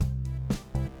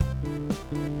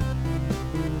Welcome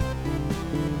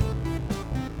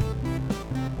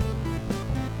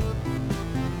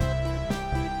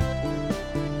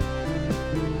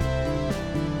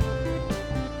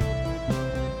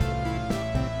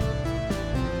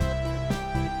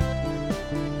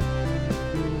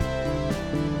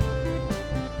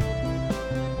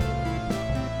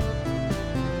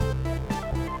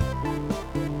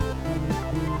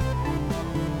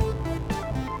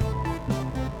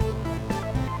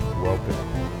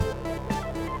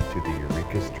to the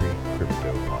Eureka Street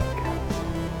Crypto Podcast.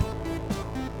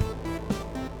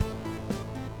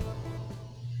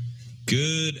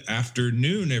 Good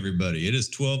afternoon, everybody. It is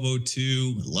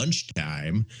 12:02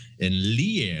 lunchtime in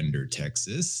Leander,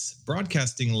 Texas,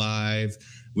 broadcasting live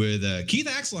with Keith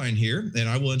Axline here, and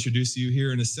I will introduce you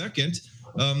here in a second.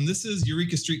 This is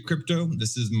Eureka Street Crypto.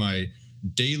 This is my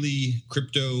daily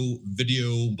crypto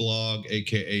video blog,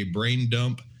 aka Brain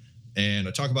Dump. And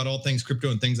I talk about all things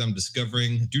crypto and things I'm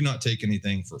discovering. Do not take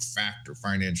anything for fact or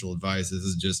financial advice. This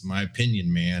is just my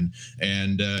opinion, man.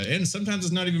 And sometimes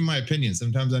it's not even my opinion.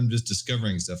 Sometimes I'm just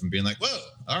discovering stuff and being like, whoa,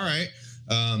 all right.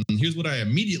 Here's what I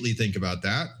immediately think about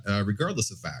that, regardless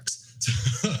of facts.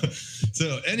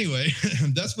 So anyway,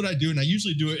 that's what I do. And I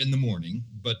usually do it in the morning.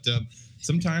 But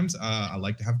sometimes I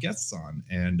like to have guests on,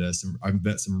 and I've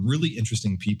met some really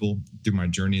interesting people through my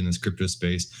journey in this crypto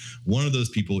space. One of those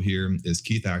people here is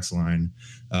Keith Axline.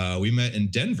 We met in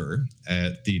Denver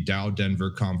at the DAO Denver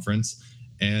conference,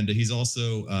 and he's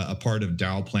also a part of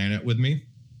DAO Planet with me.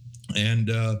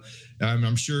 And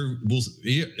I'm sure we'll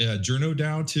Journo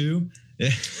DAO too.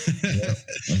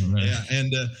 Yeah,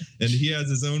 and he has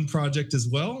his own project as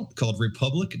well called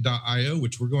Republic.io,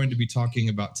 which we're going to be talking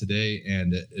about today.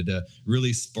 And it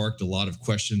really sparked a lot of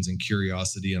questions and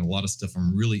curiosity and a lot of stuff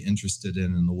I'm really interested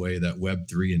in the way that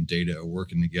Web3 and data are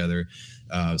working together.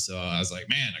 So I was like,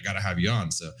 man, I got to have you on.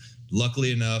 So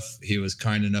luckily enough, he was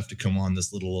kind enough to come on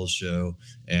this little show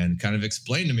and kind of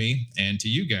explain to me and to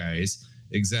you guys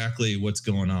exactly what's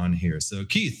going on here. So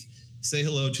Keith, say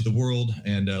hello to the world,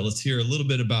 and let's hear a little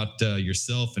bit about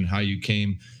yourself and how you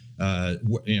came, as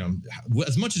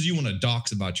much as you want to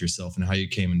dox about yourself and how you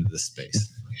came into this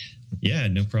space. Yeah,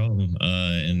 no problem.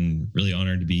 And really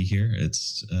honored to be here.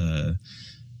 It's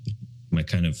my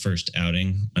kind of first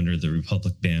outing under the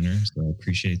Republic banner, so I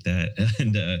appreciate that.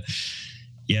 And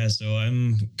so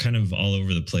I'm kind of all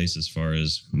over the place as far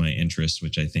as my interests,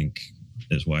 which I think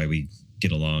is why we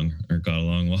got along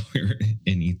while we were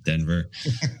in ETH Denver.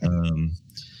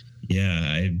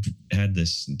 I had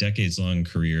this decades-long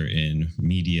career in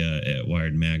media at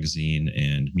Wired Magazine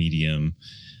and Medium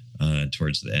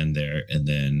towards the end there. And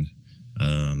then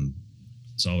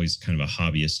it's always kind of a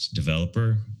hobbyist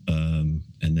developer, and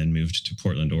then moved to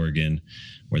Portland, Oregon,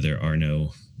 where there are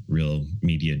no real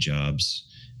media jobs.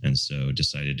 And so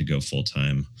decided to go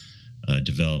full-time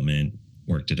development,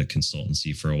 worked at a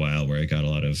consultancy for a while where I got a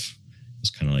lot of, it was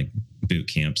kind of like boot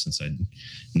camp since I'd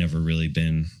never really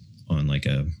been on like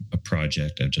a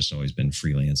project. I've just always been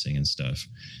freelancing and stuff.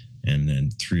 And then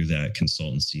through that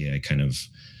consultancy, I kind of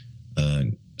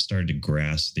started to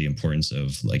grasp the importance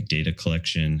of like data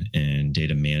collection and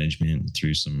data management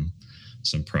through some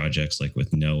projects like with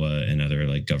NOAA and other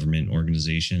like government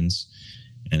organizations.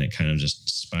 And it kind of just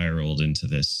spiraled into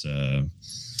this,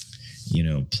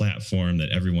 platform that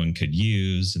everyone could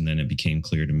use. And then it became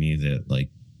clear to me that like,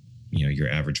 your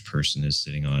average person is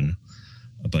sitting on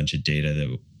a bunch of data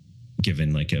that,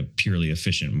 given like a purely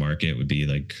efficient market, would be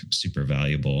like super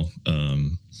valuable.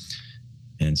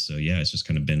 And so, it's just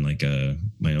kind of been like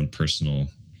my own personal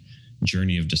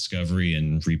journey of discovery,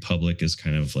 and Republic is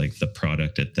kind of like the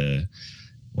product at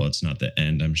it's not the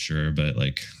end, I'm sure, but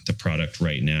like the product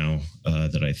right now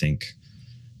that I think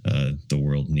the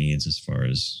world needs as far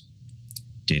as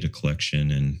data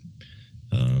collection and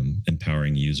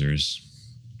empowering users.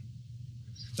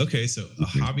 Okay, so a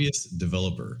hobbyist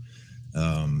developer.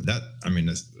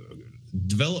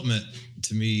 Development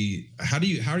to me. How do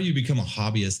you become a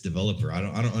hobbyist developer? I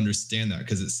don't understand that,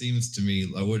 because it seems to me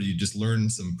like, what do you just learn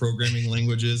some programming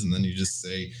languages and then you just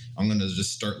say, I'm going to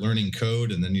just start learning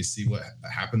code, and then you see what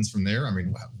happens from there? I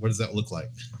mean, what does that look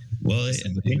like? Well, I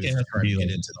think it has to be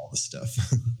get into all this stuff.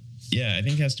 Yeah, I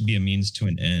think it has to be a means to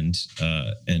an end.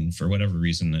 And for whatever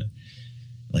reason,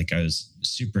 like I was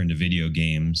super into video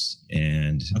games,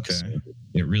 and so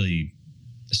it really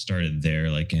started there,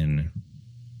 like in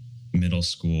middle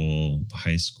school,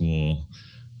 high school,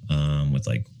 with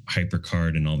like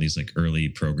HyperCard and all these like early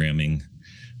programming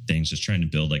things, just trying to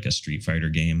build like a Street Fighter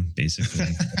game,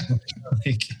 basically.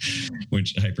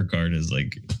 Which HyperCard is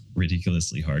like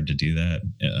ridiculously hard to do that,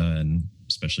 and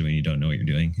especially when you don't know what you're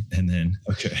doing. And then,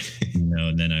 Okay.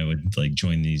 and then I would like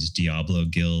join these Diablo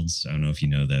guilds. I don't know if you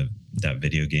know that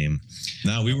video game.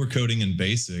 Now, we were coding in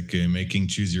BASIC and making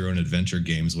choose your own adventure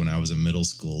games when I was in middle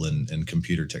school in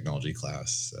computer technology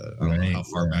class. I don't know how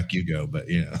far back you go, but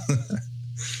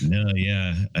No,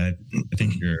 yeah. I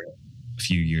think you're a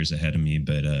few years ahead of me,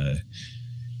 but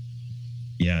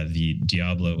yeah, the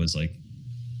Diablo was like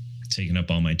taking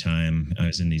up all my time. I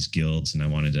was in these guilds and I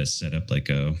wanted to set up like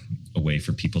a way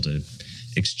for people to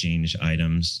exchange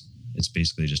items. It's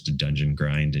basically just a dungeon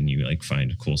grind and you like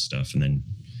find cool stuff and then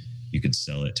you could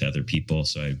sell it to other people.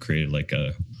 So I created like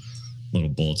a little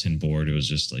bulletin board. It was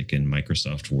just like in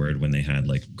Microsoft Word when they had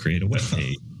like create a web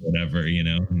page, whatever,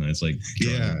 and it's like,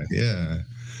 yeah.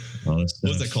 All this stuff. What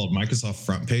was that called? Microsoft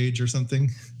Front Page or something?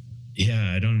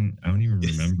 Yeah, I don't even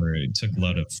remember. It took a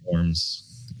lot of forms.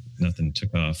 Nothing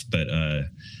took off, but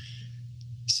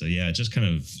so yeah, it just kind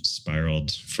of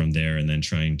spiraled from there. And then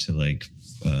trying to like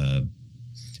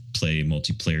play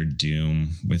multiplayer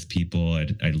Doom with people.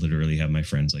 I'd literally have my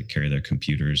friends like carry their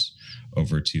computers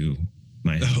over to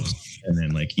my house and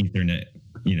then like Ethernet,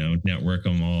 network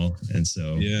them all. And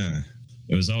so yeah,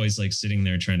 it was always like sitting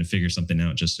there trying to figure something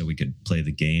out just so we could play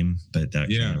the game. But that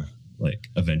kind of like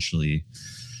eventually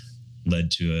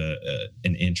led to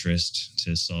an interest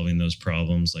to solving those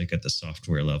problems like at the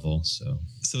software level. So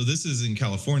this is in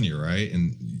California, right?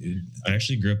 And I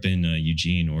actually grew up in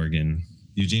Eugene, Oregon.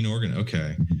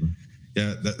 Okay. Mm-hmm.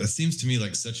 Yeah, that seems to me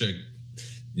like such a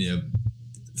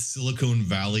Silicon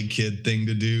Valley kid thing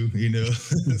to do,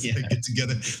 Like get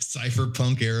together,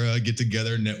 cypherpunk era, get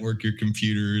together, network your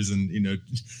computers, and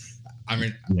I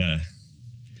mean, yeah.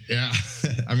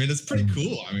 I mean, it's pretty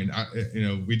cool. I mean,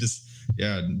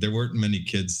 there weren't many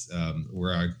kids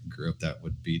where I grew up that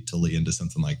would be totally into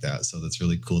something like that. So that's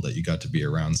really cool that you got to be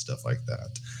around stuff like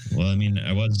that. Well, I mean,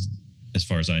 I was, as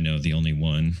far as I know, the only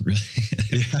one really.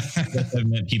 I've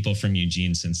met people from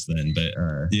Eugene since then, but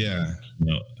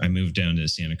I moved down to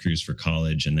Santa Cruz for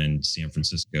college and then San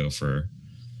Francisco for,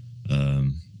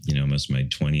 most of my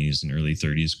 20s and early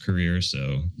 30s career.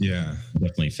 So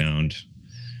definitely found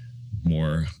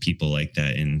more people like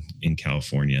that in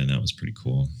California, and that was pretty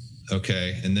cool.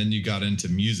 Okay, and then you got into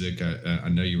music. I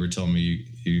know you were telling me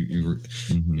you were,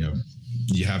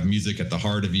 you have music at the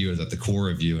heart of you, is at the core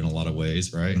of you in a lot of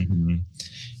ways, right? Mm-hmm.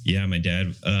 Yeah, my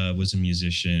dad was a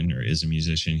musician or is a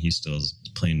musician. He still is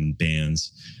playing in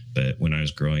bands, but when I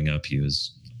was growing up, he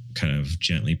was kind of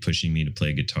gently pushing me to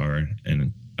play guitar,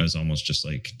 and I was almost just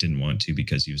like didn't want to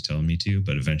because he was telling me to,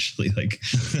 but eventually like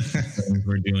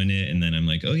we're doing it, and then I'm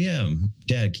like, oh yeah,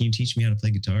 Dad, can you teach me how to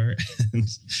play guitar?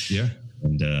 Yeah.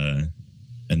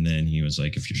 And then he was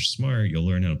like, if you're smart, you'll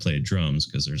learn how to play drums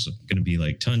because there's going to be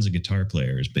like tons of guitar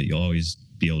players, but you'll always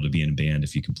be able to be in a band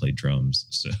if you can play drums.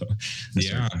 So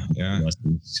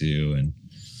lessons too.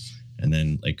 And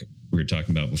then like we were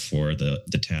talking about before, the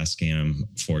Tascam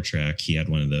 4-track, he had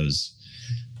one of those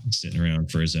sitting around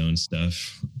for his own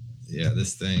stuff. Yeah,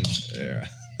 this thing. Yeah.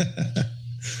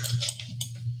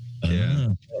 Yeah,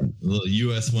 a little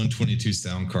US 122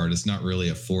 sound card. It's not really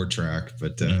a 4-track,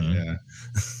 but yeah.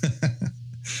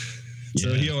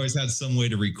 So he always had some way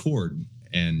to record,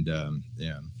 and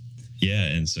yeah.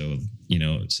 And so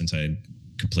since I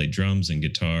could play drums and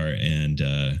guitar, and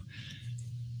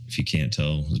if you can't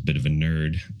tell, I was a bit of a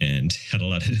nerd and had a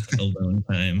lot of alone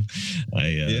time.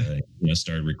 I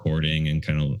started recording and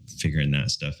kind of figuring that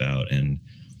stuff out, and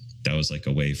that was like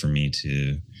a way for me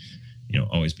to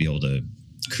always be able to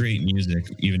create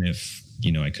music, even if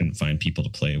I couldn't find people to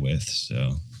play with.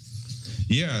 So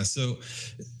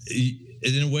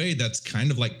in a way that's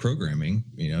kind of like programming.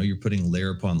 You're putting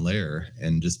layer upon layer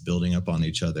and just building up on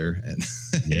each other, and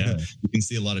you can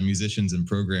see a lot of musicians and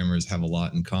programmers have a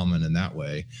lot in common in that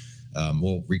way.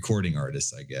 Recording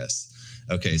artists, I guess.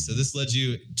 Okay, so this led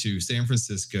you to San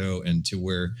Francisco and to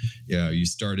where you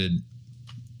started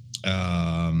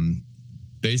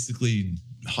basically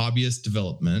hobbyist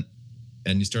development,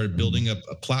 and you started building up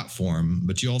a platform,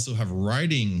 but you also have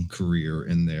writing career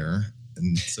in there.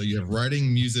 And so you have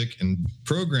writing, music, and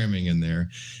programming in there.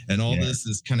 And all this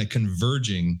is kind of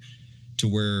converging to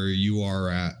where you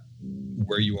are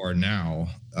now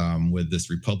with this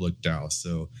Republic DAO.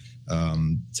 So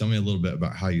tell me a little bit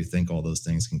about how you think all those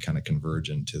things can kind of converge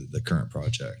into the current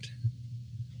project.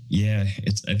 Yeah,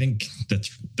 I think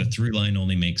the through line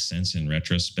only makes sense in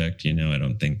retrospect. I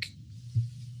don't think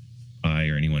I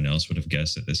or anyone else would have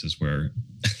guessed that this is where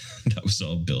that was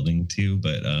all building to.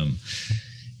 But,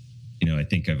 I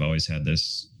think I've always had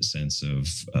this sense of,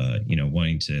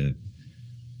 wanting to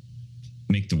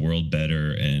make the world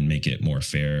better and make it more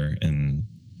fair. And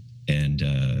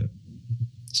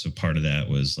so part of that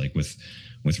was like with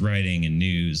with writing and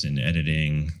news and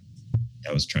editing,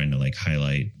 I was trying to like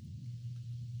highlight,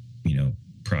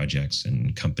 projects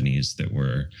and companies that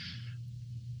were,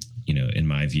 in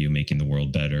my view, making the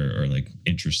world better or like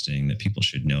interesting that people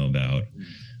should know about.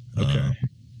 Okay.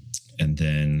 And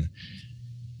then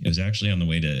it was actually on the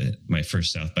way to my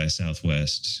first South by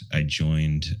Southwest. I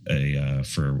joined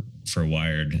for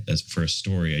Wired for a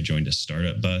story. I joined a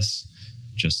startup bus.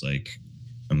 Just like,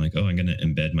 I'm like, oh, I'm going to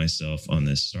embed myself on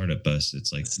this startup bus.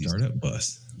 It's like startup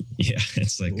bus. Yeah.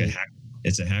 It's like cool.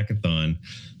 It's a hackathon.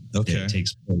 Okay. It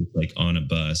takes place like on a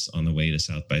bus on the way to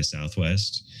South by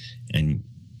Southwest. And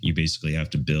you basically have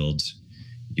to build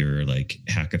your like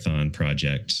hackathon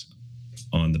project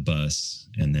on the bus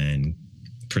and then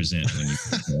present when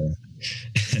you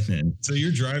and then so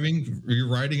you're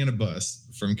riding in a bus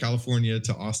from California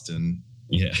to Austin.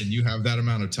 Yeah. And you have that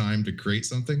amount of time to create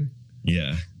something?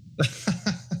 Yeah.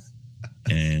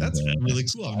 And that's really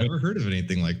cool. I've never heard of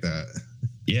anything like that.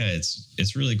 Yeah,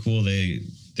 it's really cool. They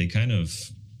kind of,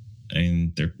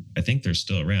 I think they're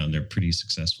still around. They're pretty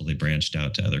successful. They branched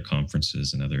out to other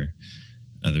conferences and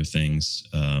other things.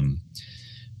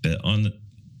 But on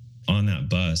that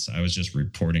bus, I was just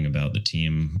reporting about the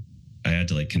team. I had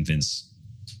to like convince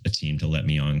a team to let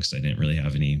me on because I didn't really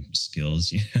have any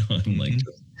skills. I'm like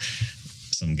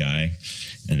some guy,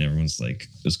 and everyone's like,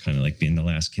 it was kind of like being the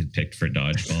last kid picked for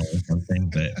dodgeball or something.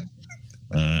 But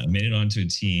I made it onto a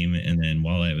team, and then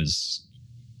while I was,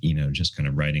 just kind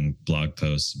of writing blog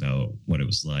posts about what it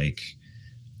was like,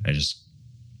 I just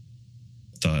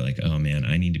thought like, oh man,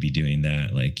 I need to be doing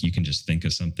that. Like you can just think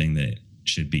of something that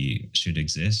should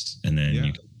exist, and then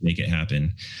you can make it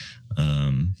happen.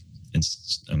 And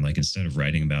I'm like, instead of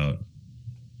writing about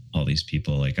all these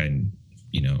people, like I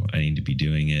need to be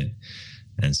doing it.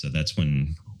 And so that's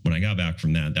when I got back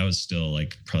from that was still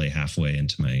like probably halfway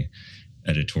into my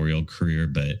editorial career.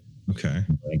 But okay,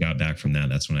 when I got back from that,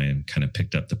 that's when I kind of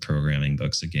picked up the programming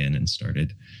books again and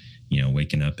started,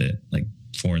 waking up at like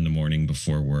 4 a.m.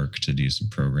 before work to do some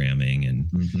programming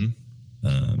and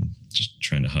just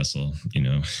trying to hustle,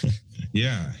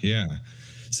 Yeah.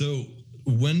 So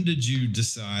when did you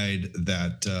decide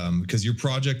that, because your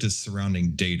project is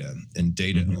surrounding data and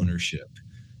data ownership.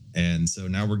 And so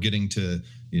now we're getting to,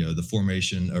 the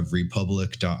formation of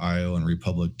Republic.io and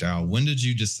Republic DAO. When did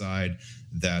you decide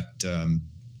that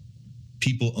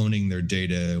people owning their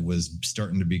data was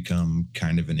starting to become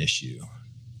kind of an issue?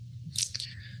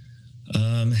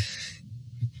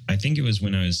 I think it was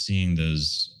when I was seeing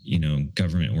those,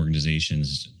 government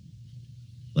organizations,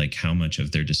 like how much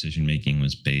of their decision making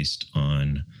was based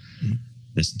on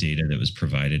this data that was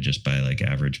provided just by like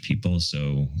average people.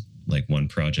 So like one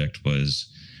project was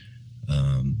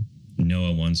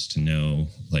NOAA wants to know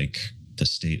like the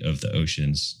state of the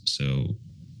oceans, so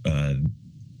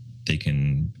they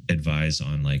can advise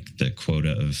on like the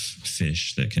quota of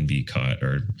fish that can be caught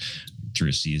or through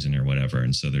a season or whatever.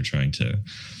 And so they're trying to,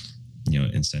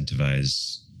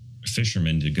 incentivize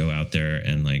fishermen to go out there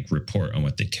and like report on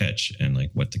what they catch and like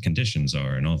what the conditions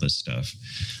are and all this stuff.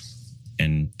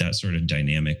 And that sort of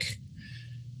dynamic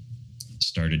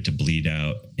started to bleed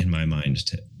out in my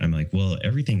mind. I'm like, well,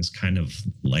 everything's kind of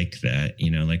like that,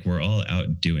 like we're all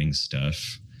out doing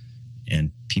stuff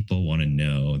and people want to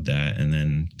know that. And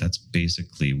then that's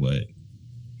basically what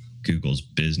Google's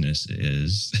business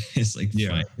is. It's like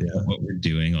what we're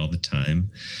doing all the time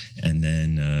and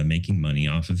then making money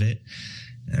off of it.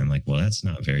 And I'm like, well, that's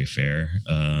not very fair.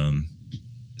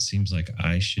 It seems like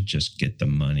I should just get the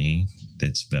money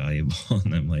that's valuable.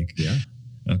 And I'm like,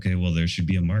 okay, well, there should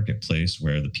be a marketplace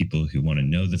where the people who want to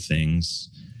know the things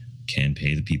can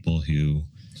pay the people who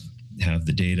have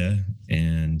the data.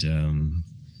 And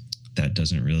that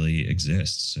doesn't really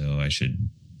exist. So I should,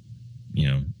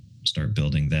 start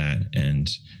building that. And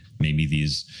maybe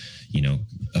these,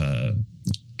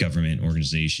 government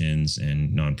organizations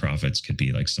and nonprofits could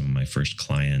be like some of my first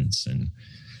clients. And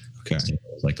so it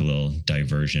was like a little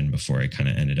diversion before I kind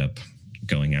of ended up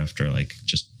going after like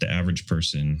just the average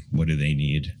person. What do they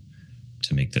need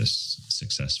to make this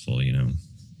successful,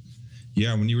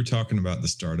 Yeah, when you were talking about the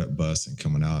startup bus and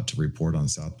coming out to report on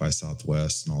South by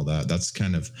Southwest and all that, that's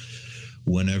kind of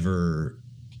whenever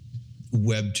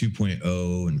Web 2.0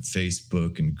 and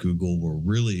Facebook and Google were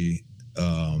really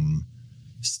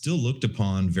still looked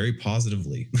upon very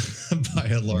positively by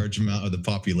a large amount of the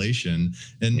population,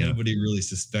 and nobody really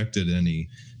suspected any,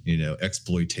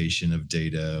 exploitation of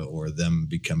data or them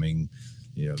becoming,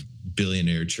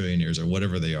 billionaire, trillionaires, or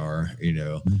whatever they are,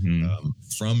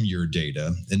 from your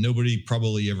data. And nobody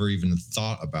probably ever even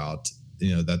thought about,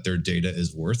 that their data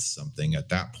is worth something at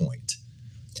that point.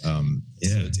 So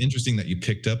it's interesting that you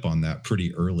picked up on that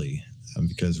pretty early.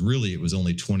 because really it was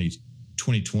only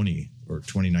 2020 or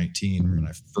 2019 when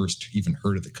I first even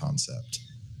heard of the concept.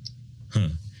 Huh.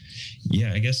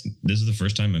 Yeah, I guess this is the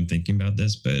first time I'm thinking about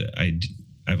this, but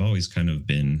I've always kind of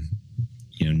been,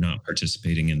 not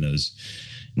participating in those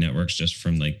networks just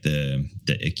from like the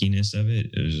ickiness of it.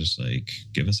 It was just like,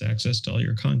 give us access to all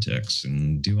your contacts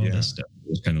and do all this stuff. It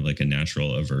was kind of like a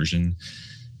natural aversion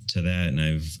to that. And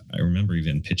I remember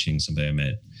even pitching somebody I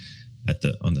met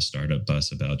on the startup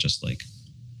bus about just like,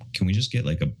 can we just get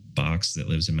like a box that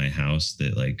lives in my house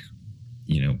that like,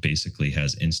 basically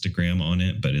has Instagram on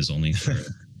it, but is only for,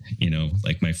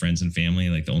 like my friends and family,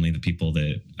 like only the people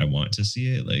that I want to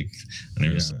see it. Like, and they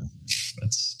were just like,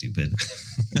 that's stupid.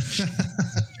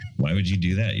 Why would you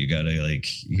do that? You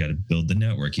gotta build the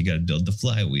network. You gotta build the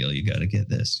flywheel. You gotta get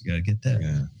this. You gotta get that.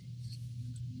 Yeah.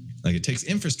 Like it takes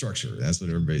infrastructure. That's what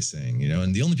everybody's saying,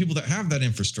 and the only people that have that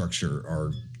infrastructure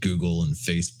are Google and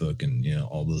Facebook and,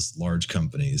 all those large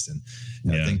companies. And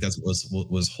I think that's what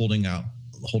was holding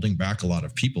back a lot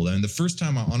of people. And the first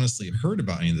time I honestly heard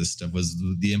about any of this stuff was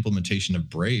the implementation of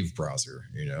Brave browser,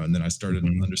 and then I started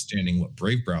understanding what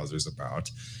Brave browser is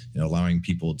about, allowing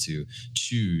people to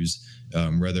choose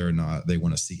whether or not they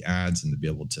want to see ads and to be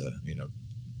able to,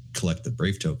 collect the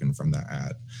Brave token from that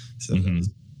ad. So that was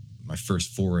my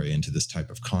first foray into this type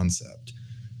of concept.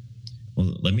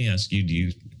 Well, let me ask you,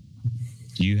 do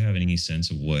you have any sense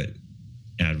of what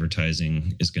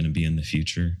advertising is going to be in the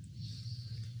future?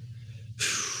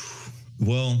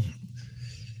 Well,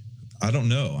 I don't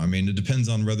know. I mean, it depends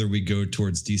on whether we go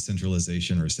towards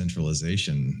decentralization or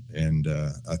centralization. And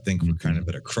I think we're kind of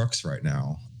at a crux right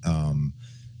now.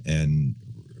 And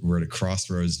we're at a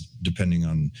crossroads depending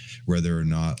on whether or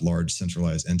not large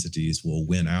centralized entities will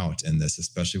win out in this,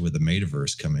 especially with the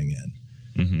metaverse coming in.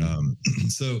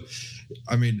 So,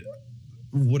 I mean,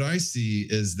 what I see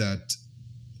is that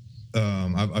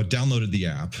I've downloaded the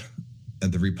app,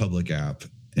 the Republic app.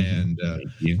 And and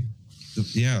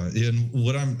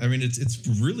it's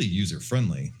really user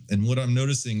friendly. And what I'm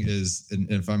noticing is,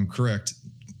 and if I'm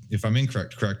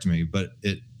incorrect, correct me, but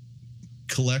it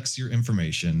collects your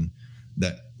information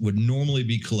that would normally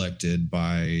be collected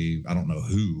by, I don't know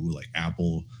who, like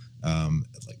Apple,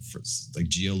 like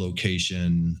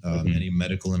geolocation, any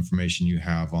medical information you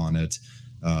have on it.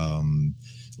 I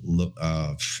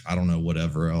don't know,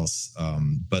 whatever else.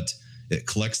 But it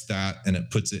collects that and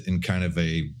it puts it in kind of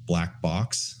a black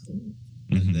box.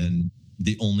 And then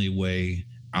the only way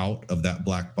out of that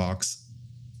black box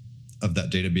of that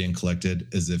data being collected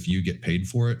is if you get paid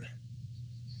for it.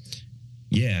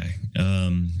 Yeah.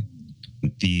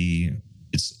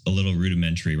 It's a little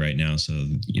rudimentary right now. So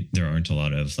there aren't a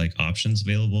lot of like options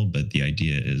available, but the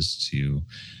idea is to,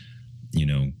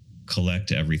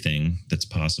 collect everything that's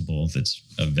possible, that's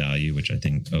of value, which I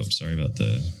think, sorry about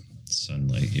the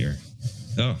sunlight here.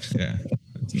 Oh yeah,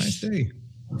 it's a nice day.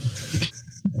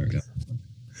 There we go.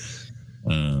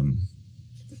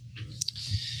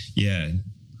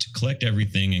 To collect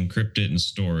everything, encrypt it, and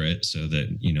store it so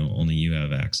that only you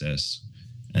have access,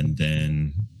 and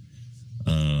then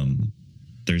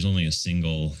there's only a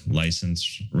single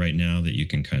license right now that you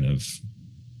can kind of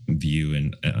view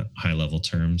in high level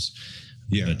terms.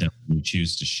 Yeah. But then when you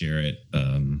choose to share it,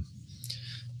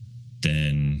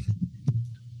 then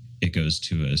it goes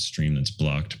to a stream that's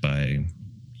blocked by,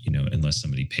 unless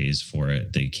somebody pays for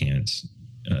it, they can't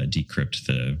decrypt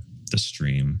the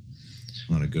stream.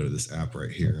 I'm going to go to this app right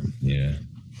here. Yeah.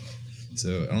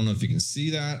 So I don't know if you can see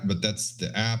that, but that's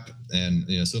the app.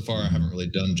 And, so far I haven't really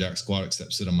done jack squat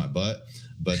except sit on my butt.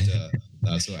 But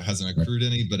so it hasn't accrued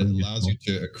any, but it allows you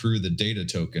to accrue the data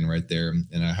token right there.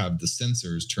 And I have the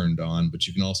sensors turned on, but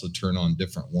you can also turn on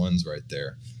different ones right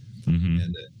there.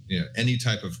 And, any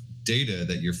type of data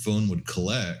that your phone would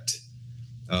collect,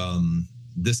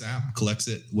 this app collects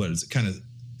it. What does it kind of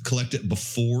collect it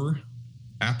before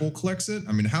Apple collects it?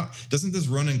 I mean, how doesn't this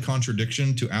run in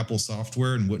contradiction to Apple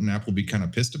software? And wouldn't Apple be kind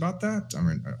of pissed about that? I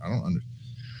mean, I don't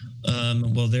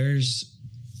understand. Well,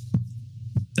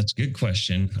 that's a good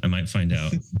question. I might find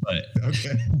out, but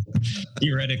okay.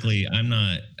 Theoretically, I'm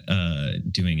not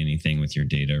doing anything with your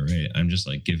data, right? I'm just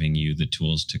like giving you the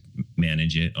tools to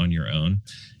manage it on your own.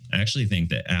 I actually think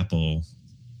that Apple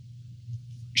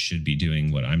should be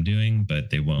doing what I'm doing, but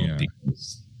they won't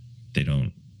because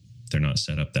they're not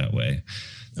set up that way.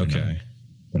 They're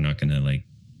not going to like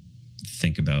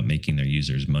think about making their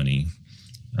users money.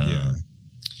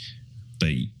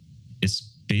 But it's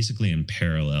basically in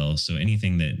parallel. So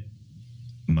anything that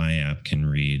my app can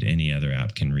read, any other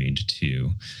app can read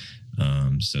too.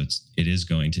 So it is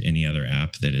going to any other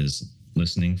app that is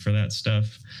listening for that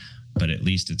stuff, but at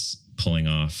least it's pulling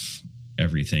off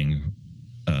everything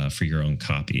for your own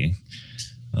copy.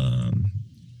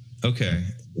 Okay.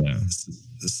 Yeah.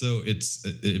 So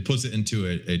it puts it into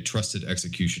a trusted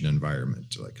execution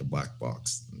environment, like a black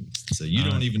box. So you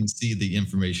don't even see the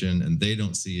information, and they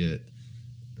don't see it,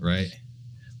 right?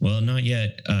 Well, not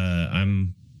yet.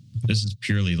 This is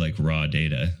purely like raw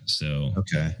data. So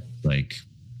okay, like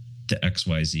the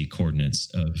XYZ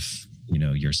coordinates of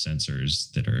your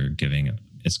sensors that are giving.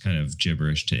 It's kind of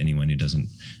gibberish to anyone who doesn't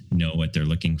know what they're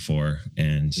looking for,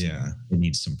 and it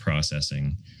needs some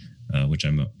processing, which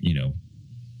I'm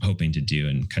hoping to do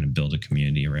and kind of build a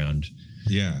community around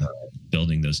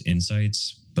building those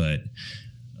insights. But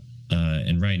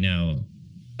and right now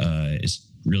it's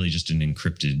really just an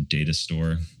encrypted data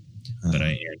store. But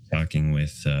I am talking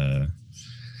with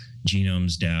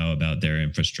Genomes DAO about their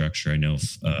infrastructure. I know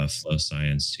Flow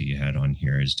Science, who you had on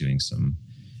here, is doing some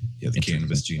the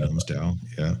Cannabis Genomes DAO.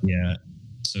 Yeah.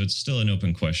 So it's still an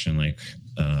open question, like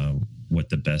what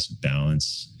the best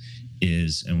balance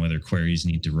is, and whether queries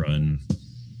need to run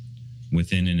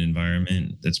within an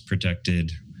environment that's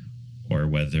protected, or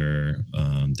whether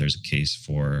there's a case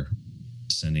for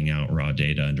sending out raw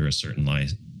data under a certain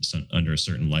license.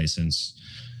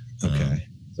 Okay,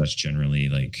 that's generally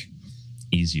like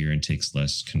easier and takes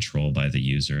less control by the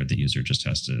user. The user just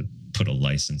has to put a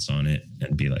license on it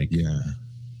and be like,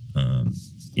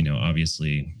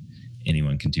 obviously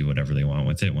anyone can do whatever they want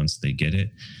with it once they get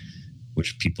it,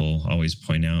 which people always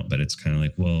point out, but it's kind of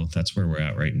like, well, that's where we're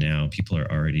at right now. People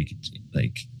are already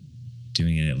like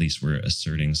doing it. At least we're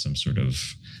asserting some sort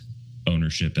of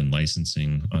ownership and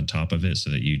licensing on top of it, so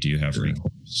that you do have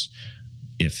recourse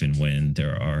if and when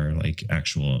there are like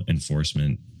actual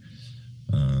enforcement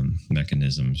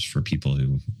mechanisms for people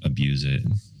who abuse it.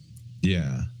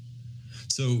 Yeah.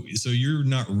 So you're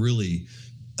not really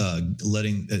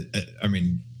letting.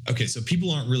 Okay, so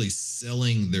people aren't really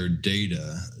selling their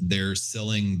data. They're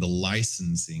selling the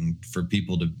licensing for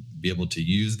people to be able to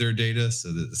use their data.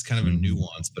 So that it's kind of a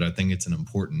nuance, but I think it's an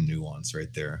important nuance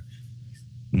right there.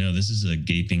 No, this is a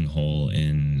gaping hole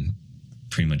in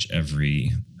pretty much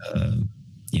every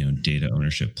data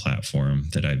ownership platform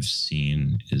that I've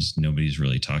seen. Is nobody's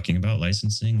really talking about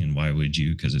licensing, and why would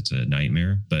you? Because it's a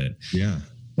nightmare. But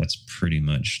that's pretty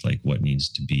much like what needs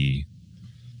to be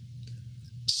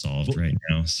solved right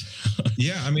now.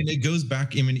 Yeah, I mean, it goes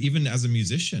back. I mean, even as a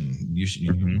musician,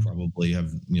 you probably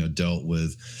have dealt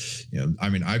with.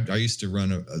 I used to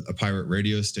run a pirate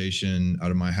radio station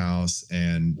out of my house,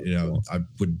 and I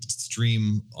would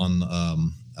stream on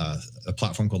a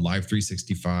platform called Live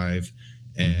 365,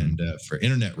 and for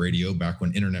internet radio, back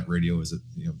when internet radio was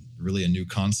really a new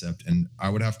concept, and I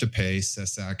would have to pay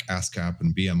SESAC, ASCAP,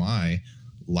 and BMI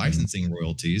licensing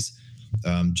royalties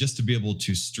just to be able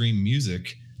to stream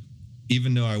music,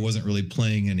 even though I wasn't really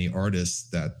playing any artists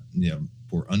that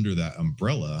were under that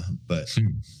umbrella. But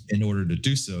in order to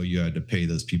do so, you had to pay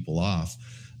those people off.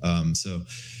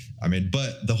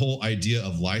 But the whole idea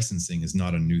of licensing is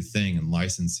not a new thing, and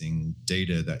licensing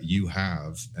data that you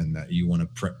have and that you want to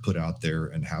put out there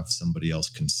and have somebody else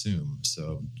consume.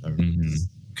 So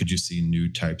could you see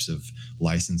new types of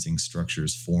licensing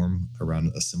structures form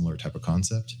around a similar type of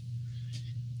concept?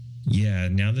 Yeah,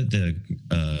 now that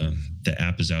the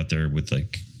app is out there with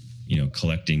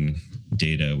collecting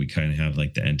data, we kind of have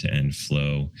like the end-to-end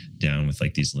flow down with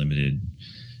like these limited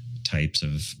types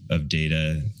of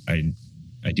data. I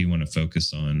do want to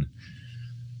focus on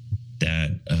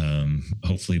that.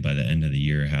 Hopefully by the end of the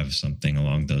year, have something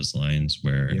along those lines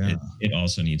where it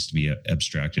also needs to be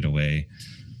abstracted away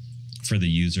for the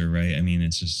user, right? I mean,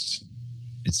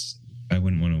 I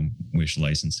wouldn't want to wish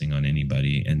licensing on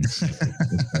anybody, and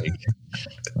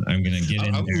I'm going to get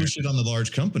in. I wish it on the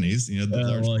large companies, yeah,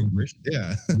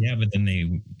 but then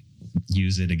they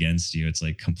use it against you. It's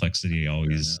like complexity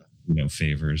always,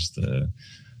 favors the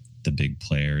big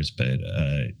players, but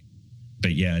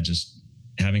yeah, just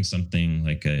having something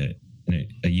like a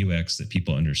UX that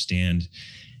people understand,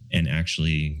 and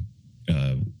actually,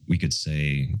 we could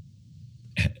say,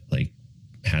 like,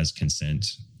 has consent,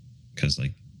 because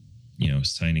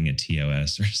signing a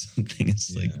TOS or something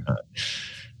is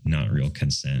not real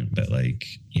consent, but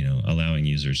allowing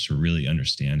users to really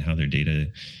understand how their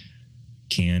data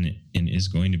can and is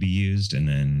going to be used, and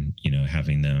then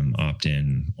having them opt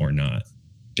in or not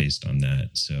based on that.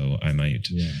 So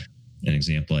an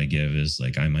example I give is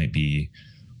I might be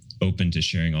open to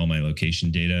sharing all my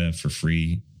location data for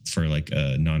free for like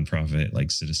a nonprofit like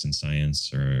citizen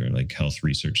science or like health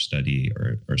research study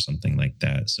or something like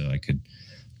that. So I could,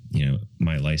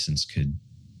 my license could,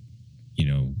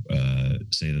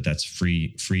 say that that's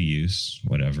free use,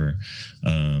 whatever.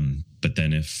 But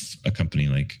then if a company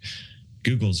like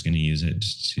Google's going to use it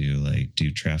to like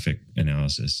do traffic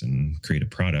analysis and create a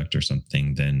product or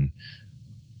something, then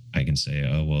I can say,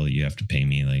 oh, well, you have to pay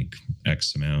me like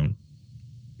X amount,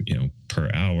 per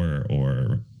hour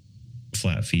or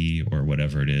flat fee or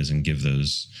whatever it is, and give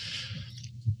those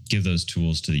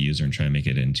tools to the user and try and make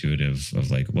it intuitive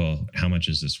of like, well, how much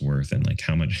is this worth? And like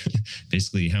how much,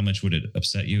 basically how much would it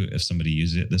upset you if somebody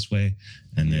used it this way?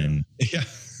 And then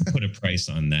put a price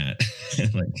on that.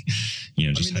 Like,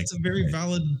 just that's a very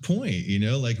valid point,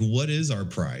 like what is our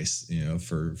price,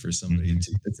 for somebody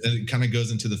it kind of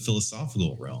goes into the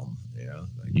philosophical realm,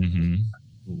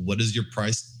 what is your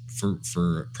price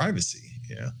for privacy?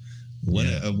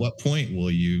 At what point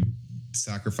will you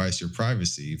sacrifice your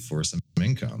privacy for some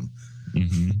income?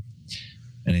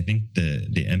 And I think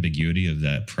the ambiguity of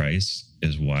that price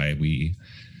is why we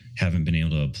haven't been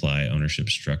able to apply ownership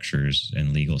structures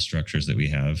and legal structures that we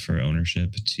have for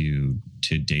ownership to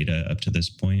data up to this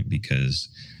point, because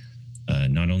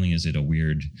not only is it a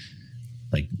weird,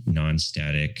 like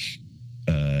non-static,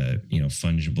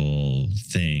 fungible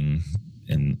thing,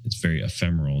 and it's very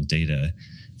ephemeral data,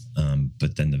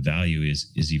 but then the value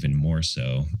is even more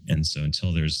so. And so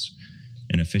until there's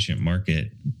an efficient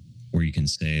market where you can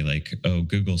say like, oh,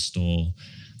 Google stole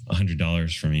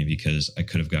 $100 from me because I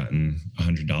could have gotten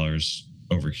 $100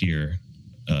 over here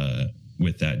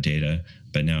with that data,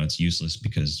 but now it's useless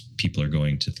because people are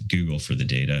going to Google for the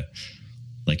data.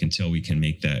 Like until we can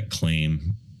make that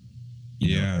claim,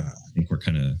 I think we're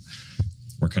kind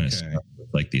of stuck with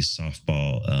like these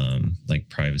softball like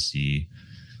privacy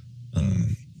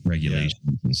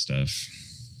regulations and stuff.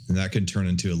 And that can turn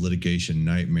into a litigation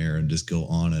nightmare and just go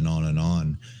on and on and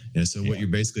on. And so what you're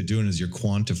basically doing is you're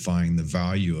quantifying the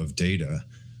value of data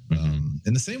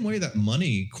in the same way that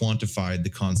money quantified the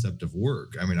concept of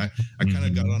work. I mean, I kind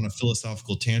of got on a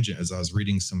philosophical tangent as I was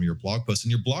reading some of your blog posts,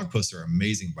 and your blog posts are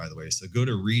amazing, by the way. So go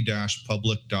to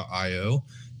re-public.io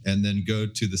and then go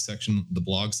to the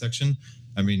blog section.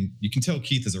 I mean, you can tell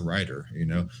Keith is a writer,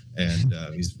 and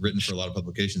he's written for a lot of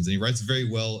publications, and he writes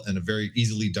very well in a very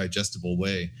easily digestible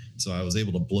way. So I was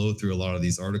able to blow through a lot of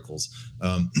these articles.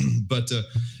 But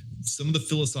some of the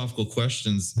philosophical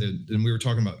questions, and we were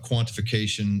talking about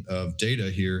quantification of data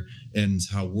here, and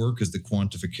how work is the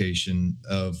quantification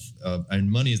of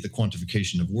and money is the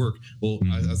quantification of work. Well,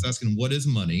 I was asking, what is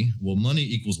money? Well, money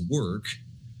equals work,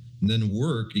 and then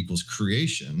work equals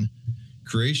creation.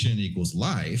 Creation equals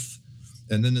life.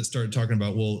 And then it started talking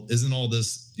about, well, isn't all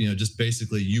this, just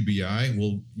basically UBI?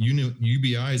 Well,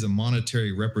 UBI is a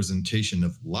monetary representation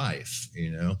of life,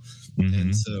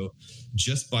 And so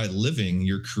just by living,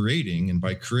 you're creating, and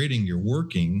by creating, you're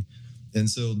working. And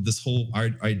so this whole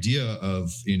idea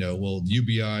of, well,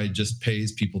 UBI just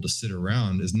pays people to sit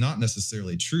around is not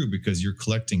necessarily true, because you're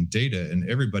collecting data and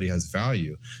everybody has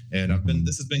value. And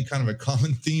this has been kind of a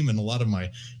common theme in a lot of my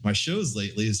shows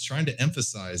lately, is trying to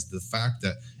emphasize the fact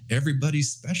that everybody's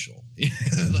special.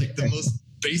 Like the most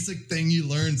basic thing you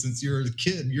learn since you're a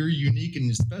kid, you're unique and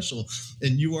you're special,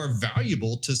 and you are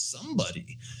valuable to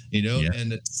somebody,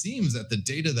 And it seems that the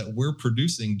data that we're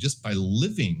producing just by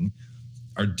living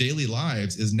our daily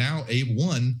lives is now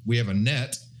we have a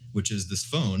net, which is this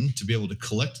phone, to be able to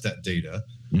collect that data.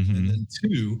 And then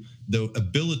two, the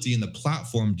ability and the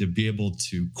platform to be able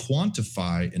to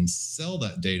quantify and sell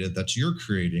that data that you're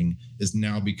creating is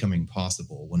now becoming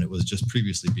possible, when it was just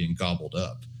previously being gobbled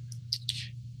up.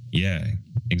 Yeah,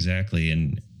 exactly.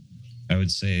 And I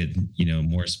would say,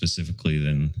 more specifically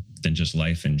than just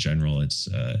life in general, it's,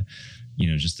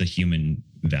 just the human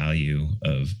value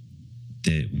of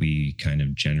that we kind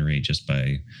of generate just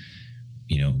by,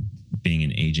 being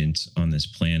an agent on this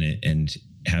planet, and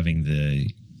having the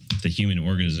human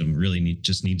organism really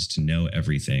just needs to know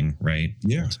everything, right?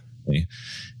 Yeah.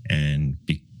 And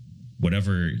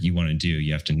whatever you want to do,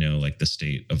 you have to know like the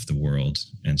state of the world.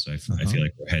 And so I feel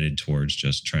like we're headed towards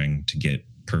just trying to get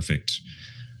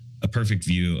a perfect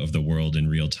view of the world in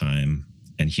real time.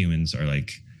 And humans are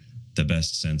like the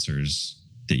best sensors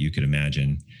that you could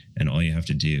imagine. And all you have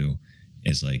to do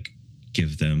is like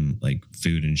give them like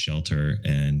food and shelter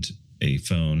and a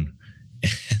phone,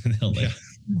 and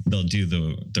they'll do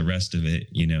the rest of it,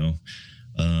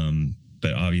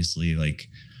 but obviously, like,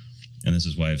 and this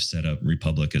is why I've set up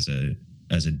Republic as a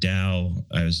DAO.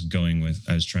 I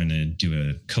was trying to do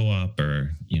a co-op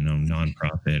or,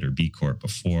 nonprofit or B Corp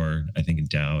before. I think a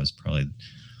DAO is probably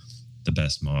the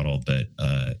best model, but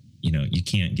you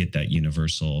can't get that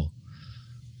universal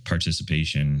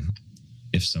participation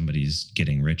if somebody's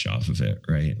getting rich off of it,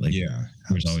 right? Like,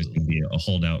 there's always going to be a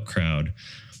holdout crowd.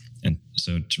 And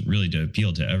so to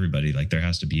appeal to everybody, like there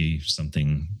has to be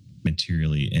something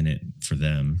materially in it for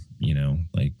them,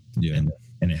 like, Yeah.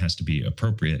 and it has to be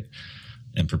appropriate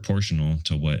and proportional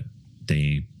to what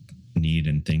they need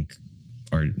and think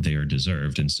they are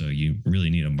deserved. And so you really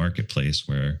need a marketplace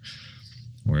where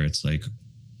it's like,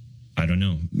 I don't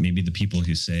know, maybe the people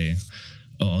who say,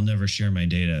 oh, I'll never share my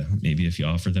data. Maybe if you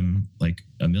offer them like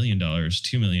 $1 million,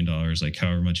 $2 million, like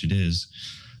however much it is,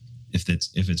 if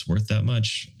it's worth that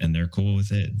much and they're cool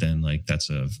with it, then like that's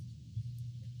a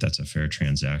fair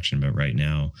transaction. But right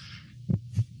now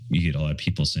you get a lot of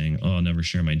people saying, oh, I'll never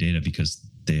share my data because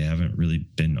they haven't really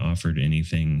been offered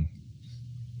anything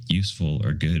useful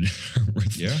or good or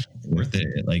worth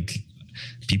it. Like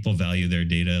people value their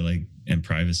data, like, and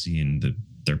privacy and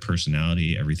their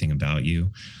personality, everything about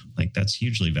you. Like that's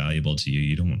hugely valuable to you.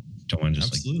 You don't want to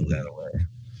just Absolutely. like give that away.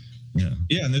 Yeah.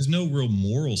 Yeah. And there's no real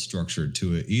moral structure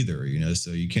to it either,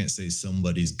 so you can't say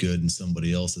somebody's good and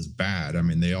somebody else is bad. I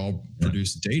mean, they all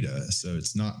produce data. So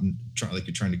it's not like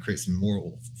you're trying to create some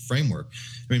moral framework.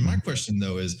 I mean, my question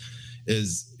though is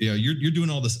you're doing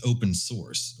all this open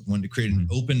source, wanting to create an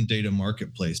open data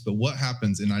marketplace, but what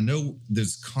happens? And I know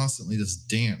there's constantly this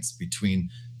dance between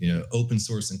open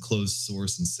source and closed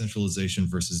source and centralization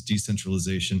versus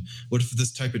decentralization. What if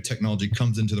this type of technology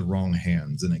comes into the wrong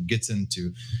hands and it gets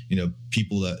into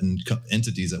people and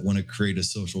entities that want to create a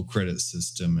social credit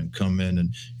system and come in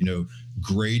and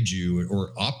grade you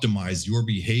or optimize your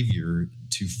behavior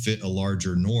to fit a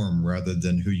larger norm rather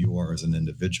than who you are as an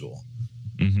individual?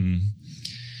 Mm-hmm.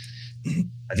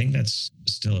 I think that's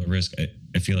still a risk.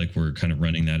 I feel like we're kind of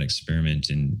running that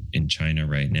experiment in China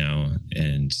right now,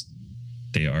 and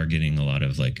they are getting a lot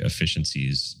of like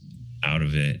efficiencies out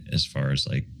of it as far as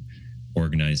like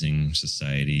organizing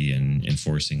society and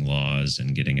enforcing laws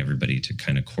and getting everybody to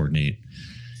kind of coordinate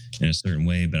in a certain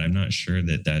way. But I'm not sure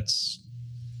that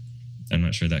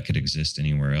could exist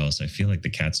anywhere else. I feel like the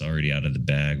cat's already out of the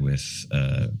bag with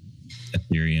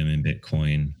Ethereum and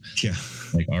Bitcoin. Yeah.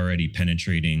 Like already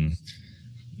penetrating,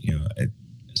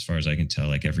 as far as I can tell,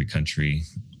 like every country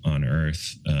on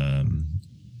earth,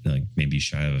 like maybe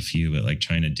shy of a few, but like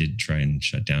China did try and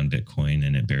shut down Bitcoin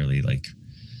and it barely like,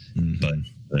 but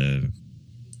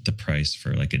the price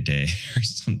for like a day or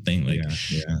something, like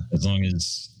as long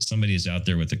as somebody is out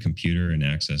there with a computer and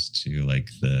access to like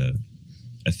the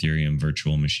Ethereum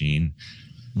virtual machine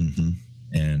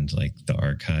and like the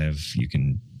archive, you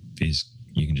can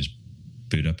just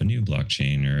boot up a new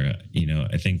blockchain, or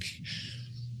I think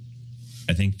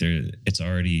it's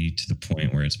already to the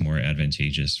point where it's more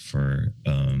advantageous for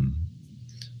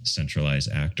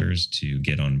centralized actors to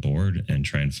get on board and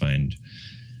try and find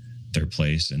their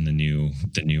place in the new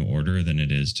order than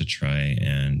it is to try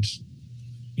and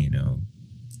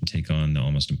take on the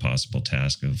almost impossible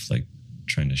task of like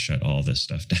trying to shut all this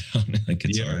stuff down. Like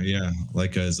it's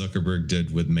like Zuckerberg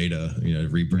did with Meta,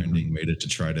 rebranding Meta to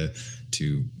try to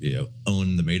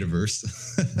own the metaverse.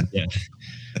 Yeah.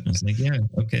 I was like, yeah,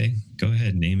 okay, go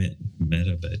ahead, name it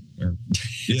Meta,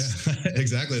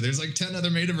 exactly. There's like 10 other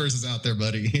metaverses out there,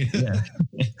 buddy. Yeah.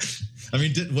 I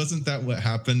mean, wasn't that what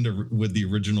happened with the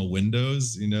original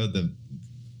Windows?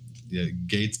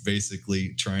 Gates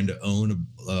basically trying to own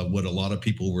what a lot of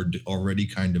people were already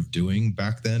kind of doing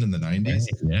back then in the 90s.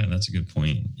 Yeah, that's a good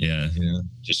point. Yeah.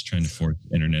 Just trying to force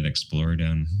Internet Explorer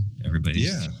down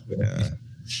everybody's. Yeah.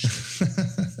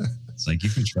 It's like you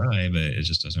can try, but it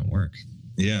just doesn't work.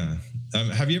 Yeah.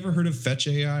 Have you ever heard of Fetch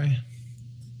AI?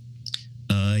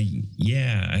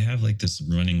 Yeah, I have like this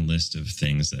running list of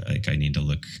things that like I need to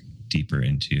look deeper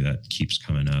into that keeps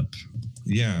coming up.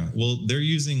 Yeah, well, they're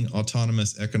using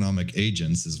autonomous economic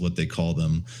agents is what they call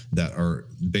them, that are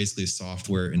basically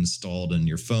software installed in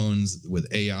your phones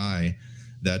with AI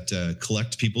that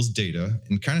collect people's data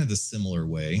in kind of the similar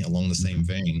way, along the same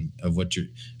vein of what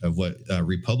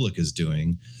Republic is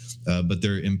doing. But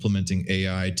they're implementing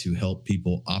AI to help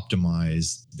people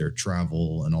optimize their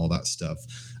travel and all that stuff.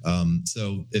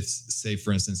 So if, say,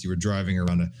 for instance, you were driving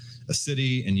around a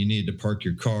city and you needed to park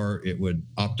your car, it would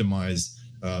optimize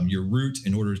your route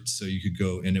in order so you could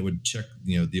go, and it would check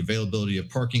the availability of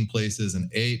parking places in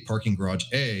parking garage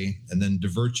A, and then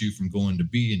divert you from going to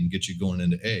B and get you going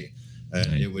into A.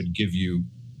 And It would give you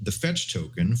the fetch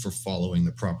token for following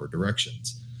the proper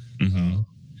directions.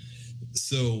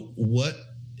 So what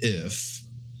if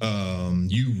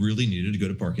you really needed to go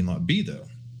to parking lot B though?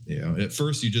 At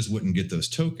first you just wouldn't get those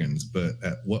tokens, but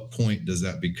at what point does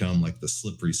that become like the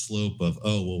slippery slope of,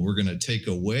 oh, well, we're going to take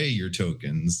away your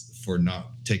tokens for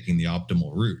not taking the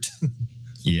optimal route?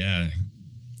 Yeah,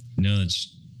 no,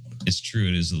 it's true.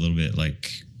 It is a little bit like,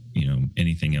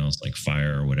 anything else like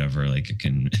fire or whatever, like it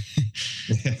can,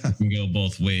 it can go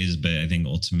both ways. But I think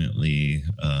ultimately,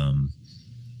 I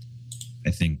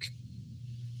think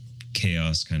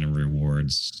chaos kind of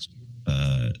rewards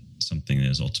something that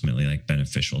is ultimately like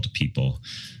beneficial to people,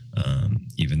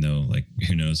 even though like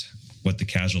who knows what the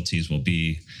casualties will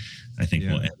be. I think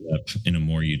we'll end up in a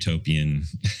more utopian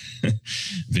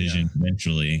vision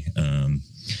eventually.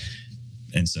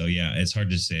 And so, it's hard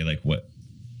to say like what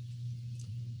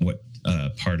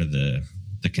part of the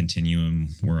continuum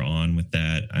we're on with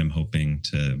that. I'm hoping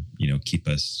to, keep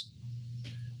us,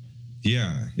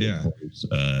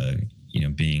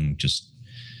 being just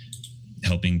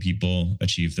helping people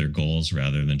achieve their goals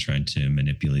rather than trying to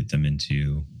manipulate them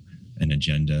into an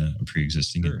agenda, a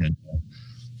pre-existing agenda.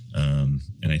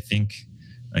 And I think,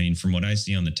 from what I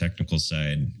see on the technical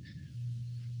side,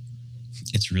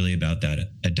 it's really about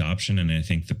that adoption. And I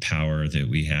think the power that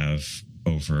we have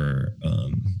over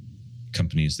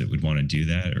companies that would want to do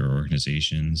that, or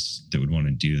organizations that would want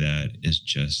to do that, is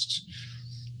just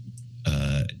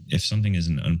if something is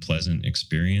an unpleasant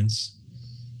experience,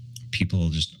 people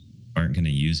just aren't going to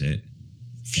use it.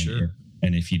 Sure.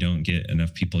 And if you don't get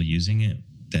enough people using it,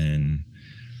 then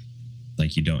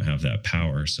like you don't have that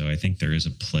power. So I think there is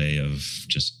a play of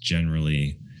just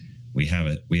generally we have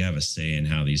a say in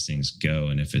how these things go.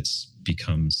 And if it's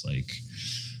becomes like,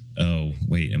 oh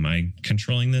wait, am I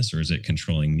controlling this or is it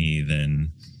controlling me?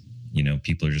 Then,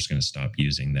 people are just going to stop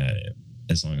using that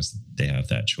as long as they have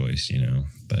that choice,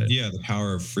 but the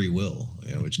power of free will,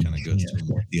 which kind of goes to a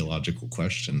more theological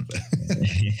question.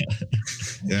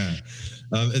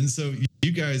 And so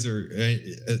you guys are,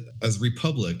 as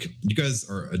Republic, you guys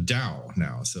are a DAO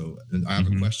now. So I have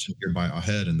a question here by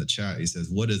Ahed in the chat. He says,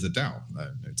 what is a DAO?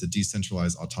 It's a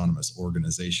decentralized autonomous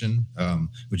organization.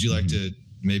 Would you like to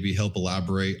maybe help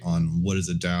elaborate on what is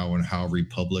a DAO and how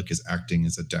Republic is acting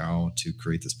as a DAO to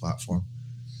create this platform?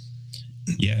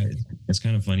 Yeah, it's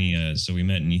kind of funny. So we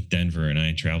met in East Denver, and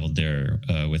I traveled there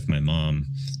with my mom,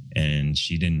 and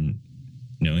she didn't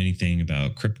know anything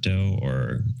about crypto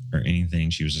or anything.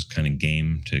 She was just kind of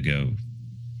game to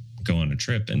go on a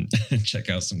trip and check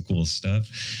out some cool stuff.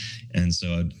 And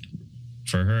so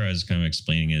for her, I was kind of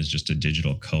explaining it as just a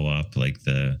digital co-op. Like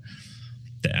the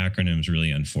acronym's really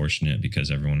unfortunate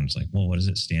because everyone's like, well, what does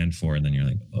it stand for? And then you're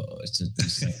like, oh, it's a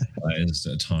decentralized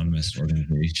autonomous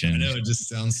organization. I know, it just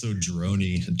sounds so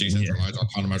drony. Decentralized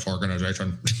autonomous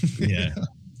organization. Yeah.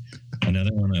 Another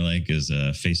one I like is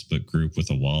a Facebook group with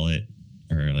a wallet,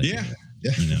 or like,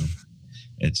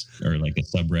 it's, or like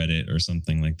a subreddit or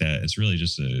something like that. It's really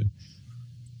just a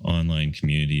online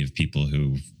community of people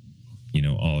who,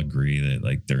 all agree that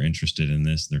like they're interested in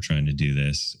this, they're trying to do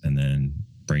this, and then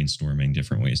brainstorming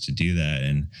different ways to do that.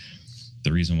 And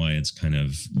the reason why it's kind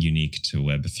of unique to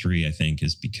Web3, I think,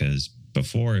 is because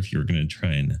before, if you were going to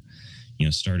try and,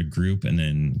 start a group and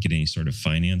then get any sort of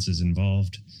finances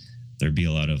involved, there'd be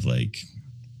a lot of like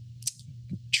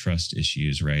trust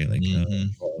issues, right? Like,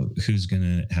 who's going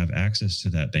to have access to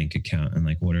that bank account? And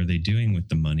like, what are they doing with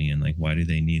the money? And like, why do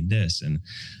they need this? And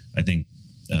I think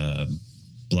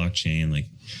blockchain like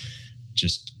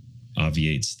just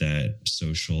obviates that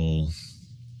social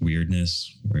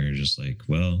weirdness where you're just like,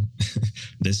 well,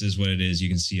 this is what it is. You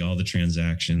can see all the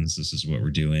transactions. This is what we're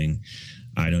doing.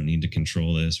 I don't need to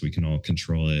control this. We can all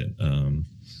control it.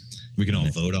 We can all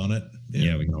vote on it.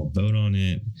 Yeah, we can all vote on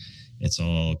it. It's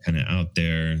all kind of out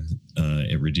there.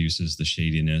 It reduces the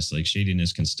shadiness. Like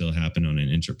shadiness can still happen on an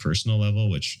interpersonal level,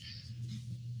 which,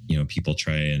 people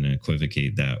try and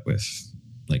equivocate that with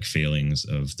like failings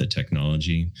of the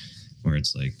technology, where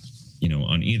it's like,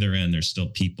 on either end, there's still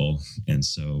people. And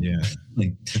so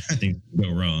like things go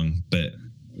wrong. But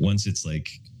once it's like,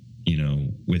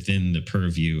 within the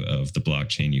purview of the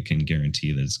blockchain, you can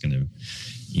guarantee that it's going to,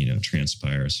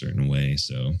 transpire a certain way.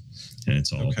 So, and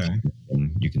it's all,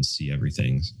 and you can see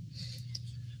everything.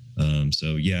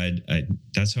 So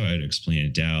that's how I'd explain a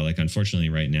DAO. Like, unfortunately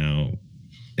right now,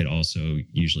 it also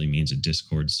usually means a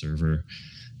Discord server,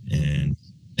 and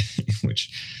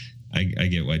which I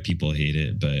get why people hate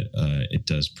it, but it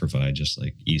does provide just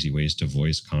like easy ways to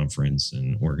voice conference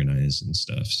and organize and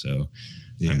stuff. So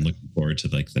I'm looking forward to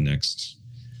like the next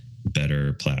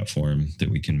better platform that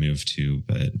we can move to,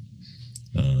 but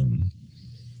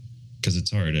because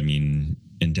it's hard. I mean,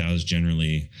 in DAOs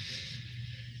generally,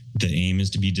 the aim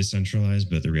is to be decentralized,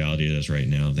 but the reality is right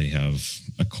now they have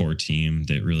a core team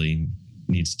that really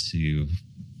needs to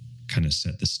kind of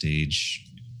set the stage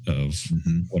of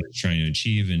what it's trying to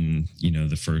achieve and,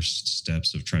 the first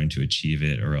steps of trying to achieve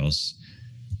it, or else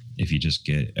if you just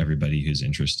get everybody who's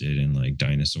interested in like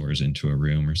dinosaurs into a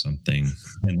room or something,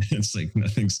 and it's like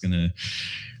nothing's gonna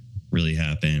really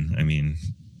happen. I mean,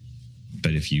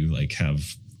 but if you like have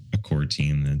a core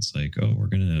team that's like, oh, we're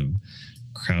gonna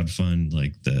crowdfund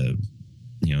like the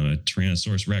a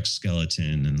Tyrannosaurus Rex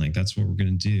skeleton, and like that's what we're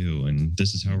going to do, and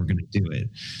this is how we're going to do it,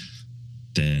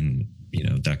 then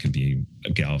that could be a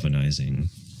galvanizing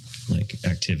like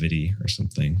activity or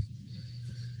something.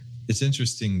 It's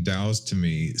interesting. DAOs to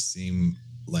me seem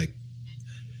like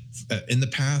in the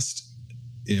past,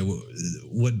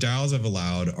 what DAOs have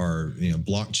allowed are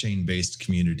blockchain based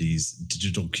communities,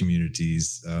 digital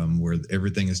communities, where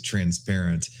everything is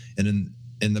transparent. And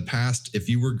in the past, if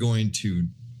you were going to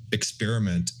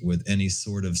experiment with any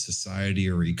sort of society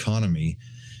or economy,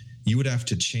 you would have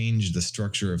to change the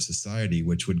structure of society,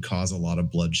 which would cause a lot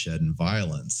of bloodshed and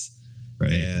violence.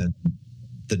 Right. And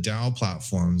the DAO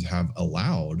platforms have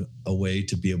allowed a way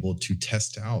to be able to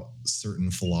test out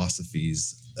certain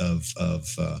philosophies of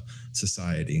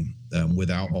society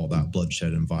without all that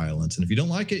bloodshed and violence. And if you don't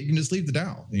like it, you can just leave the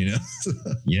DAO.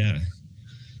 Yeah.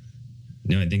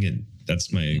 No, I think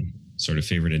that's my sort of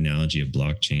favorite analogy of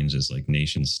blockchains is like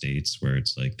nation states, where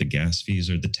it's like the gas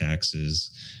fees are the taxes,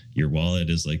 your wallet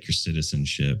is like your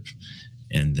citizenship,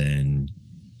 and then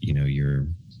your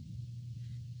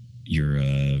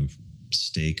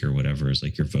stake or whatever is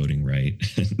like your voting right.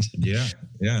 Yeah.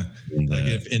 And, like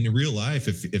if in real life,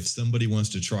 if somebody wants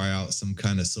to try out some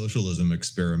kind of socialism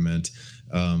experiment,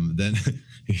 then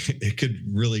it could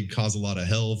really cause a lot of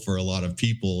hell for a lot of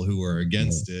people who are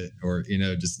against it, or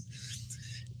just.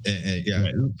 Yeah,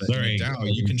 right. but Sorry,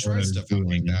 DAO, you can try stuff out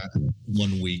like that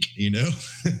 1 week,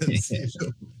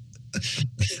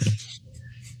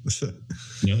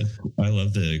 I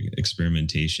love the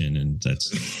experimentation, and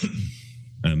that's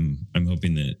I'm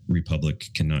hoping that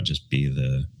Republic can not just be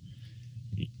the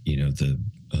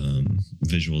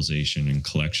visualization and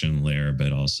collection layer,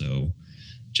 but also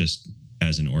just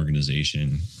as an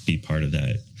organization be part of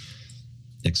that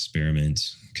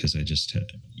experiment, because I just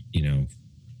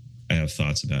I have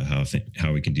thoughts about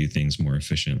how we can do things more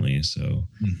efficiently. So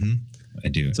I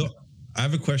do. So I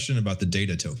have a question about the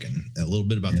data token, a little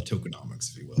bit about the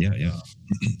tokenomics, if you will. Yeah.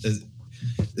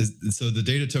 So the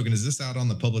data token, is this out on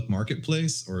the public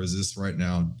marketplace, or is this right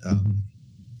now?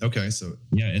 Okay, so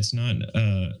yeah, it's not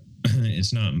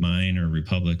mine or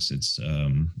Republic's. It's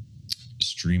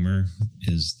Streamer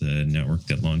is the network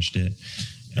that launched it,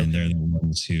 and they're the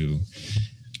ones who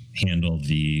handle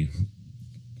the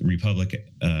Republic.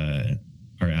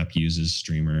 Our app uses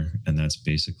Streamer, and that's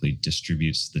basically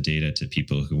distributes the data to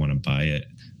people who want to buy it,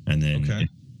 and then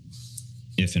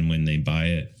if and when they buy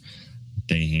it,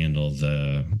 they handle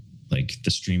the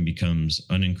stream becomes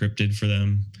unencrypted for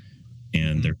them,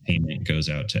 and their payment goes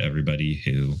out to everybody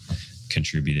who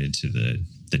contributed to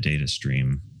the data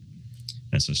stream.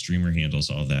 And so Streamer handles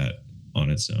all that on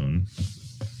its own.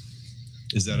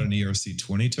 Is that an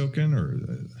ERC20 token or?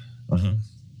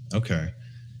 Okay.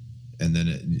 And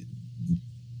then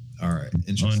all right,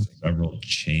 interesting. On several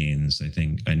chains,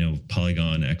 I know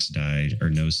Polygon, XDAI, or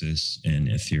Gnosis, and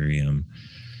Ethereum,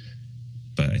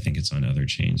 but I think it's on other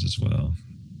chains as well.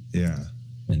 Yeah.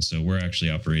 And so we're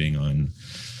actually operating on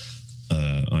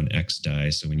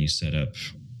XDAI. So when you set up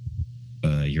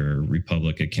your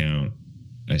Republic account,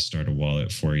 I start a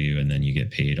wallet for you, and then you get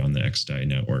paid on the XDAI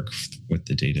network with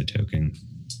the data token.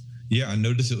 Yeah, I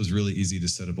noticed it was really easy to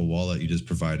set up a wallet. You just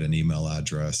provide an email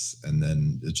address, and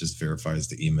then it just verifies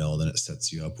the email. Then it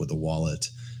sets you up with a wallet.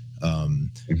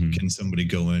 Can somebody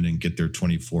go in and get their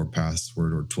 24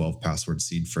 password or 12 password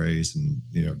seed phrase, and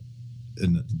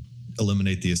and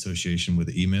eliminate the association with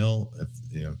the email?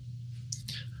 They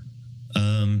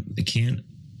can't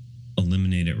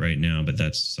eliminate it right now, but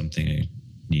that's something I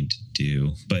need to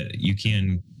do. But you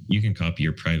can copy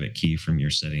your private key from your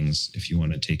settings if you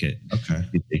want to take it. Okay.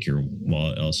 You take your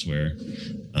wallet elsewhere.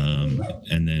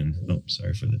 And then,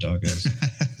 sorry for the dog, guys.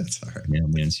 That's all right.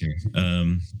 Mailman's here.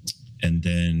 And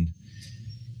then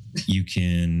you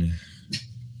can,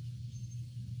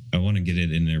 I want to get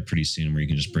it in there pretty soon where you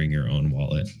can just bring your own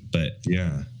wallet. But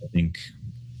yeah, I think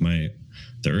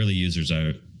the early users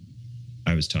I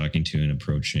was talking to and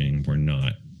approaching were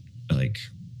not like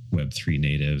Web3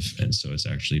 native, and so it's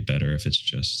actually better if it's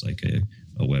just like a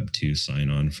Web2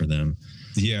 sign-on for them.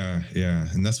 Yeah,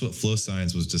 and that's what Flow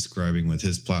Science was describing with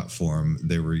his platform.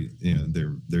 They were,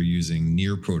 they're using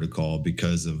Near protocol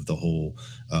because of the whole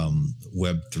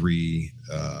Web3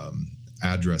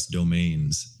 address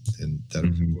domains, and that are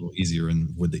a little easier,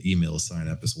 and with the email sign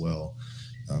up as well,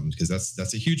 because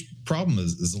that's a huge problem.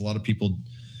 Is a lot of people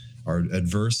are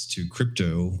adverse to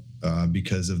crypto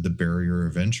because of the barrier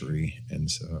of entry,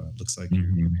 and so it looks like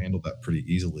you handled that pretty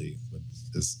easily,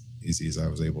 as easy as I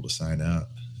was able to sign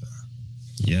up.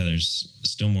 Yeah, there's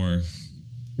still more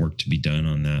work to be done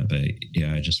on that, but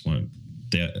yeah, I just want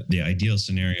the ideal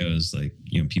scenario is like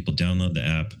people download the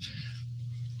app,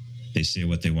 they say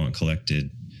what they want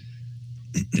collected.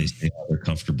 They say how they're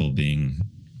comfortable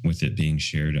with it being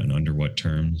shared and under what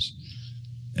terms.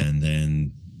 And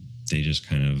then they just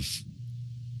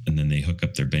and then they hook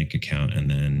up their bank account, and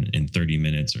then in 30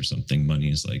 minutes or something, money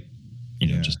is like,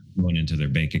 just going into their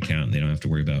bank account, and they don't have to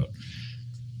worry about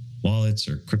wallets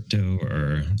or crypto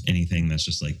or anything. That's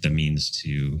just like the means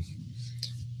to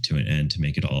an end to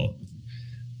make it all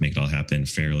happen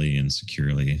fairly and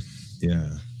securely.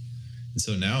 Yeah. And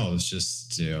so now it's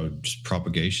just, just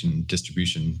propagation,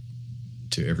 distribution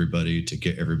to everybody to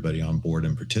get everybody on board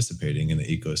and participating in the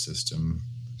ecosystem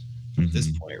at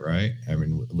this point, right? I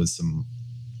mean, with some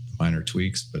minor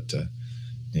tweaks, but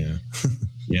yeah.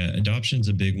 Yeah, adoption's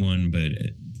a big one, but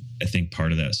I think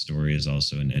part of that story is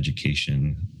also an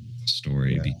education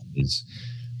story, because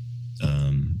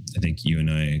I think you and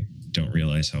I don't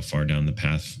realize how far down the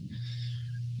path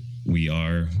we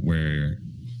are, where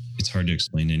it's hard to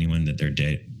explain to anyone that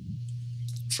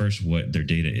what their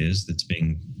data is that's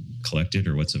being collected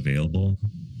or what's available,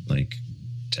 like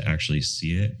to actually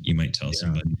see it. You might tell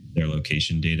somebody their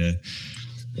location data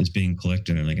is being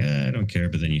collected, and they're like, I don't care.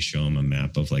 But then you show them a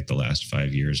map of like the last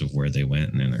 5 years of where they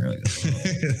went, and then they're like,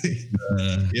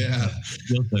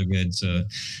 feels so good. So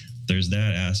there's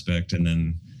that aspect, and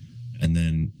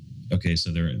then okay,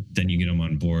 so then you get them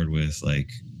on board with like,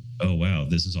 oh wow,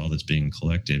 this is all that's being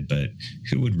collected, but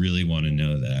who would really want to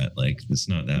know that? Like, it's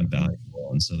not that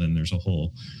valuable. And so then there's a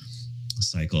whole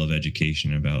cycle of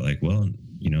education about like, well,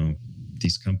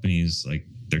 these companies, like,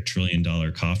 their $1 trillion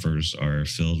coffers are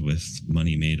filled with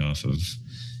money made off of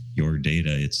your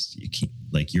data.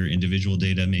 Like your individual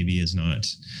data maybe is not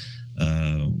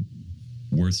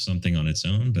worth something on its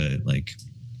own, but like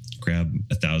grab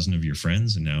 1,000 of your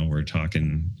friends, and now we're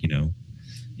talking,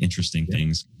 interesting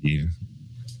things. Yeah.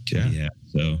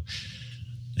 So,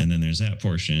 and then there's that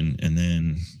portion, and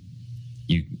then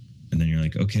you're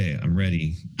like, okay, I'm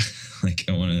ready. Like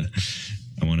I want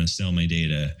to sell my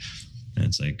data. And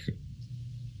it's like,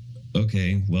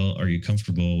 okay, well, are you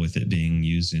comfortable with it being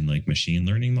used in like machine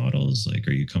learning models? Like,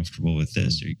 are you comfortable with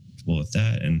this? Are you comfortable with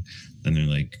that? And then they're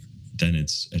like, then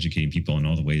it's educating people on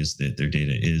all the ways that their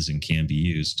data is and can be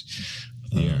used.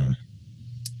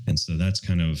 And so that's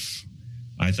kind of,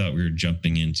 I thought we were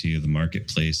jumping into the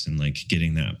marketplace and like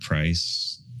getting that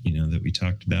price, that we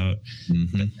talked about.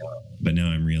 But now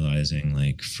I'm realizing,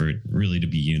 like, for it really to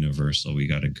be universal, we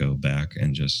got to go back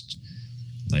and just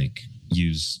like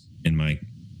use, in my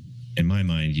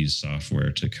mind, use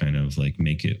software to kind of like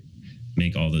make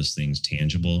all those things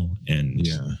tangible and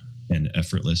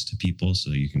effortless to people.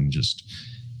 So you can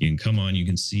come on, you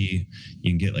can see,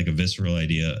 you can get like a visceral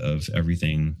idea of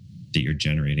everything that you're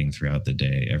generating throughout the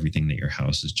day, everything that your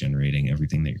house is generating,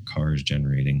 everything that your car is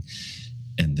generating,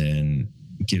 and then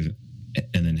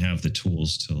have the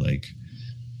tools to like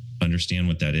understand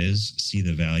what that is, see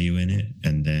the value in it,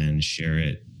 and then share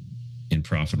it in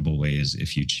profitable ways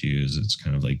if you choose. It's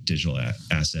kind of like digital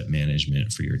asset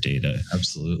management for your data.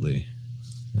 Absolutely.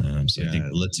 I think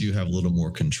it lets you have a little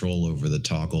more control over the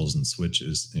toggles and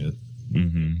switches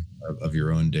of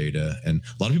your own data. And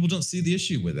a lot of people don't see the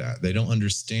issue with that. They don't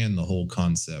understand the whole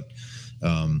concept.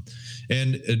 I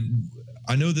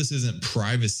know this isn't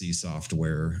privacy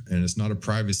software, and it's not a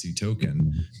privacy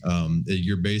token.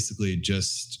 You're basically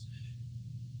just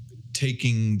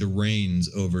taking the reins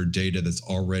over data that's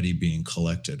already being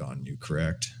collected on you,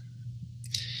 correct?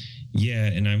 Yeah,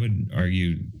 and I would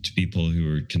argue to people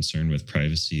who are concerned with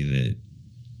privacy that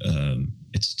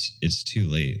it's too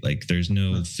late. Like there's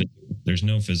no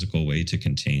physical way to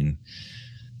contain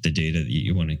the data that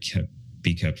you want to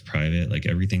be kept private. Like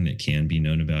everything that can be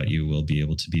known about you will be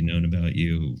able to be known about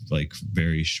you like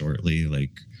very shortly.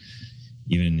 Like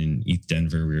even in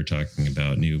ETH-Denver, we were talking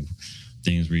about new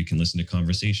things where you can listen to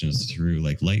conversations through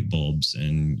like light bulbs,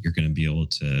 and you're going to be able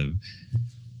to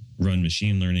run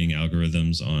machine learning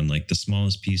algorithms on like the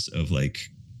smallest piece of like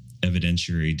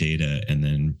evidentiary data, and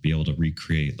then be able to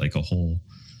recreate like a whole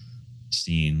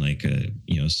scene. Like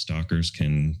stalkers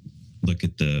can look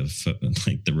at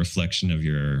the reflection of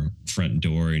your front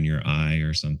door in your eye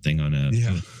or something on a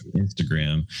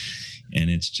Instagram, and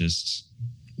it's just,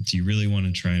 do you really want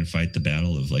to try and fight the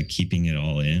battle of like keeping it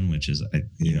all in, which is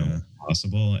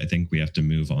possible? I think we have to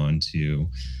move on to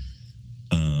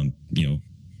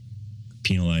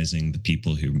penalizing the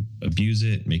people who abuse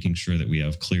it, making sure that we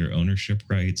have clear ownership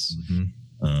rights,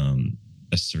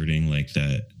 asserting like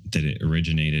that it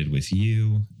originated with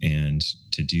you. And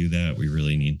to do that, we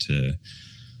really need to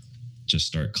just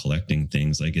start collecting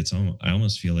things. Like I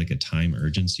almost feel like a time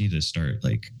urgency to start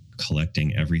like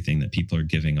collecting everything that people are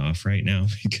giving off right now,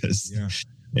 because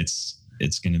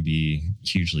it's going to be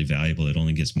hugely valuable. It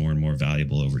only gets more and more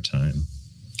valuable over time.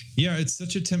 Yeah, it's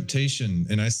such a temptation,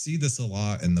 and I see this a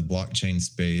lot in the blockchain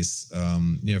space.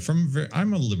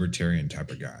 I'm a libertarian type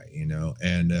of guy,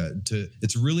 and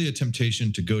it's really a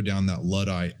temptation to go down that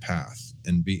Luddite path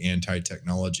and be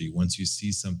anti-technology once you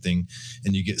see something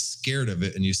and you get scared of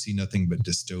it and you see nothing but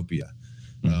dystopia.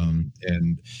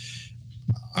 And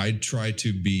I try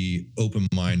to be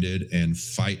open-minded and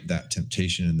fight that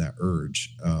temptation and that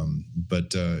urge.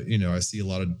 But I see a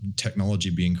lot of technology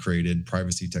being created,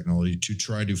 privacy technology, to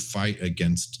try to fight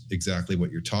against exactly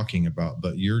what you're talking about.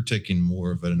 But you're taking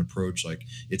more of an approach like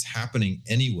it's happening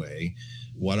anyway.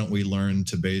 Why don't we learn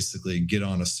to basically get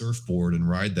on a surfboard and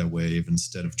ride that wave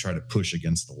instead of try to push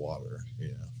against the water?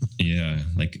 Yeah.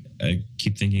 Like I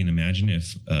keep thinking, imagine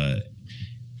if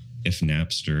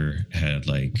Napster had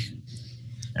like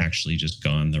actually just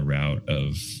gone the route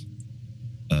of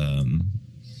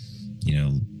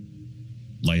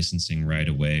licensing right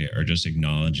away, or just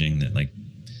acknowledging that like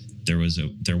there was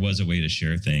a way to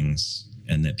share things,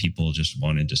 and that people just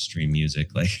wanted to stream music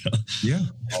like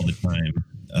all the time.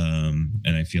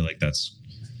 And I feel like that's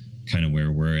kind of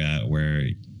where we're at, where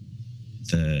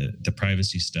the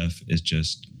privacy stuff is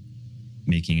just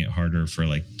making it harder for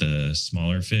like the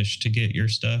smaller fish to get your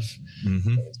stuff,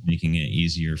 making it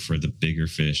easier for the bigger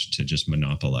fish to just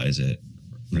monopolize it.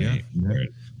 Right? Yeah.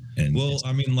 And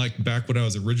like back when I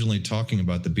was originally talking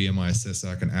about the BMI,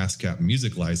 SESAC, and ASCAP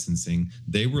music licensing,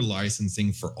 they were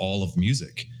licensing for all of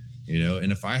music,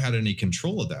 and if I had any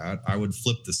control of that, I would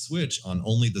flip the switch on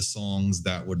only the songs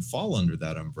that would fall under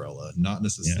that umbrella, not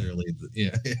necessarily.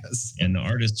 Yes. And the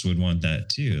artists would want that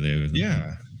too. They would,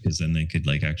 because then they could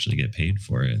like actually get paid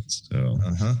for it. So,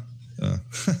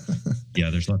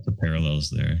 there's lots of parallels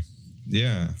there.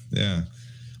 Yeah.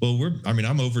 Well,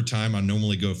 I'm over time. I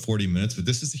normally go 40 minutes, but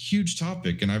this is a huge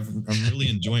topic, and I'm really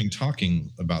enjoying talking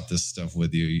about this stuff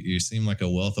with you. You seem like a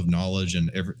wealth of knowledge,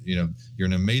 and you're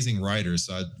an amazing writer.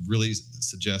 So I'd really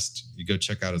suggest you go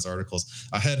check out his articles.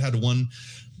 I had one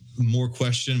more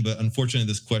question, but unfortunately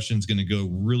this question is going to go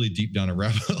really deep down a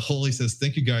rabbit hole. He says,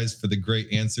 thank you guys for the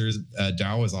great answers.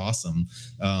 DAO is awesome.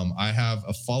 I have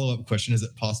a follow-up question. Is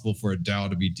it possible for a DAO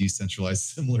to be decentralized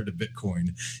similar to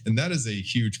Bitcoin? And that is a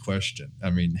huge question. I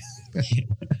mean, I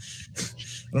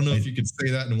don't know if you could say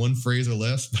that in one phrase or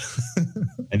less.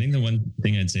 I think the one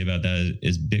thing I'd say about that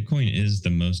is Bitcoin is the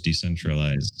most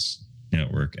decentralized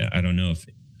network. I don't know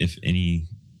if any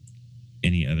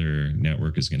other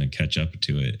network is going to catch up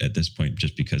to it at this point,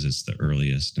 just because it's the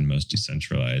earliest and most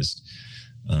decentralized.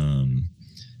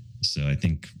 So I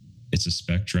think it's a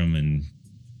spectrum, and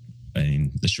I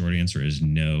mean, the short answer is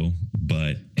no,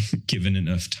 but given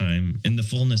enough time, in the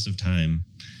fullness of time,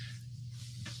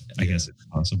 I guess it's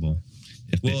possible.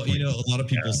 Well, a lot of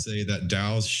people say that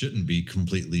DAOs shouldn't be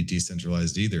completely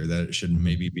decentralized either, that it should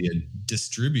maybe be a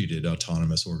distributed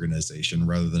autonomous organization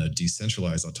rather than a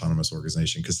decentralized autonomous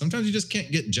organization, because sometimes you just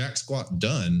can't get jack squat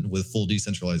done with full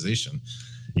decentralization.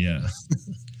 Yeah.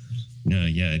 No,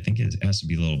 yeah, I think it has to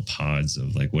be little pods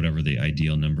of like whatever the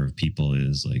ideal number of people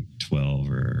is, like 12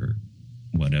 or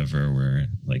whatever, where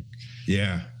like,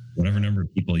 whatever number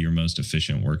of people you're most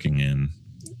efficient working in,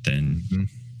 then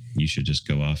you should just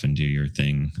go off and do your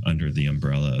thing under the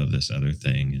umbrella of this other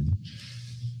thing, and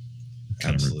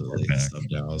absolutely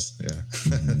sub-DAOs.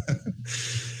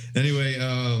 Anyway,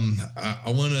 I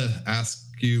want to ask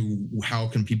you, how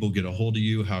can people get a hold of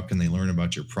you? How can they learn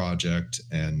about your project,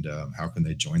 and how can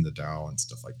they join the DAO and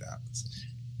stuff like that?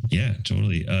 Yeah,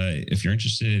 totally. If you're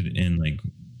interested in like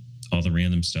all the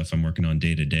random stuff I'm working on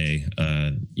day to day,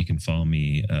 you can follow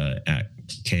me at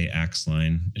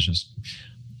KAxline. It's just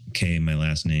K, my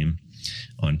last name,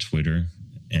 on Twitter.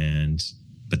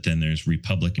 But then there's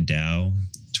Republic DAO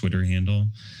Twitter handle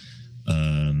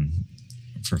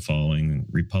for following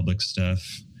Republic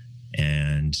stuff.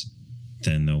 And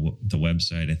then the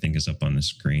website, I think, is up on the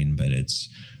screen, but it's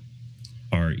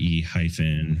re-public.io.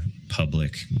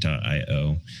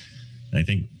 I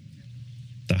think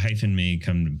the hyphen may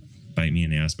come to bite me in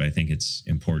the ass, but I think it's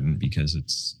important because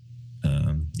it's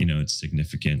it's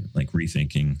significant, like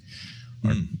rethinking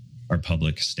our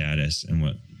public status and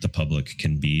what the public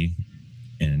can be.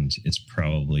 And it's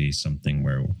probably something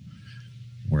where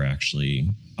we're actually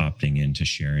opting into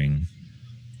sharing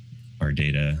our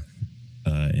data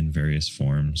in various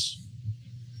forms.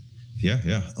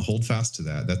 Yeah. Hold fast to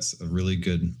that. That's a really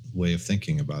good way of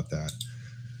thinking about that.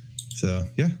 So,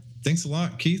 yeah. Thanks a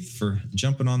lot, Keith, for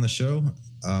jumping on the show.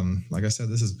 Like I said,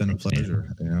 this has been a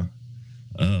pleasure.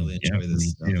 Really enjoy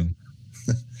this stuff.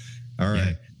 All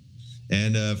right.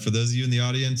 And for those of you in the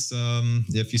audience,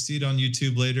 if you see it on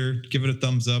YouTube later, give it a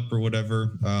thumbs up or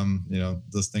whatever.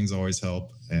 Those things always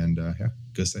help. And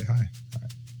go say hi. All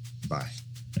right. Bye.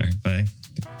 All right, bye.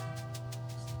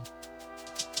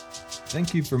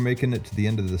 Thank you for making it to the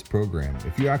end of this program.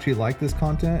 If you actually like this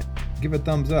content, give a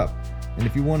thumbs up. And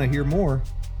if you want to hear more,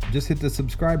 just hit the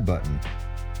subscribe button.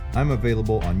 I'm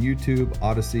available on YouTube,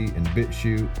 Odyssey, and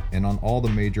BitChute, and on all the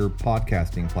major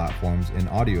podcasting platforms in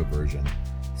audio version.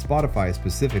 Spotify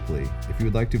specifically. If you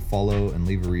would like to follow and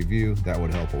leave a review, that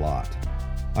would help a lot.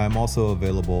 I am also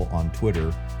available on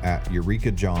Twitter at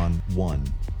EurekaJohn1.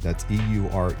 That's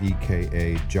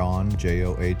EUREKA John,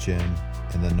 JOHN,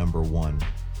 and the number 1.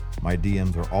 My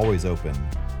DMs are always open.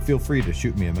 Feel free to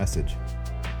shoot me a message.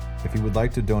 If you would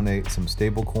like to donate some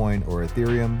stablecoin or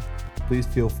Ethereum, please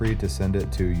feel free to send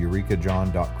it to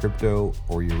eurekajohn.crypto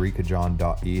or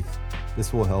eurekajohn.eth.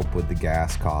 This will help with the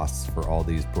gas costs for all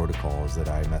these protocols that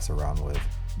I mess around with.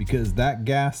 Because that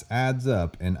gas adds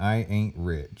up and I ain't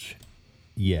rich.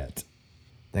 Yet.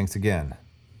 Thanks again.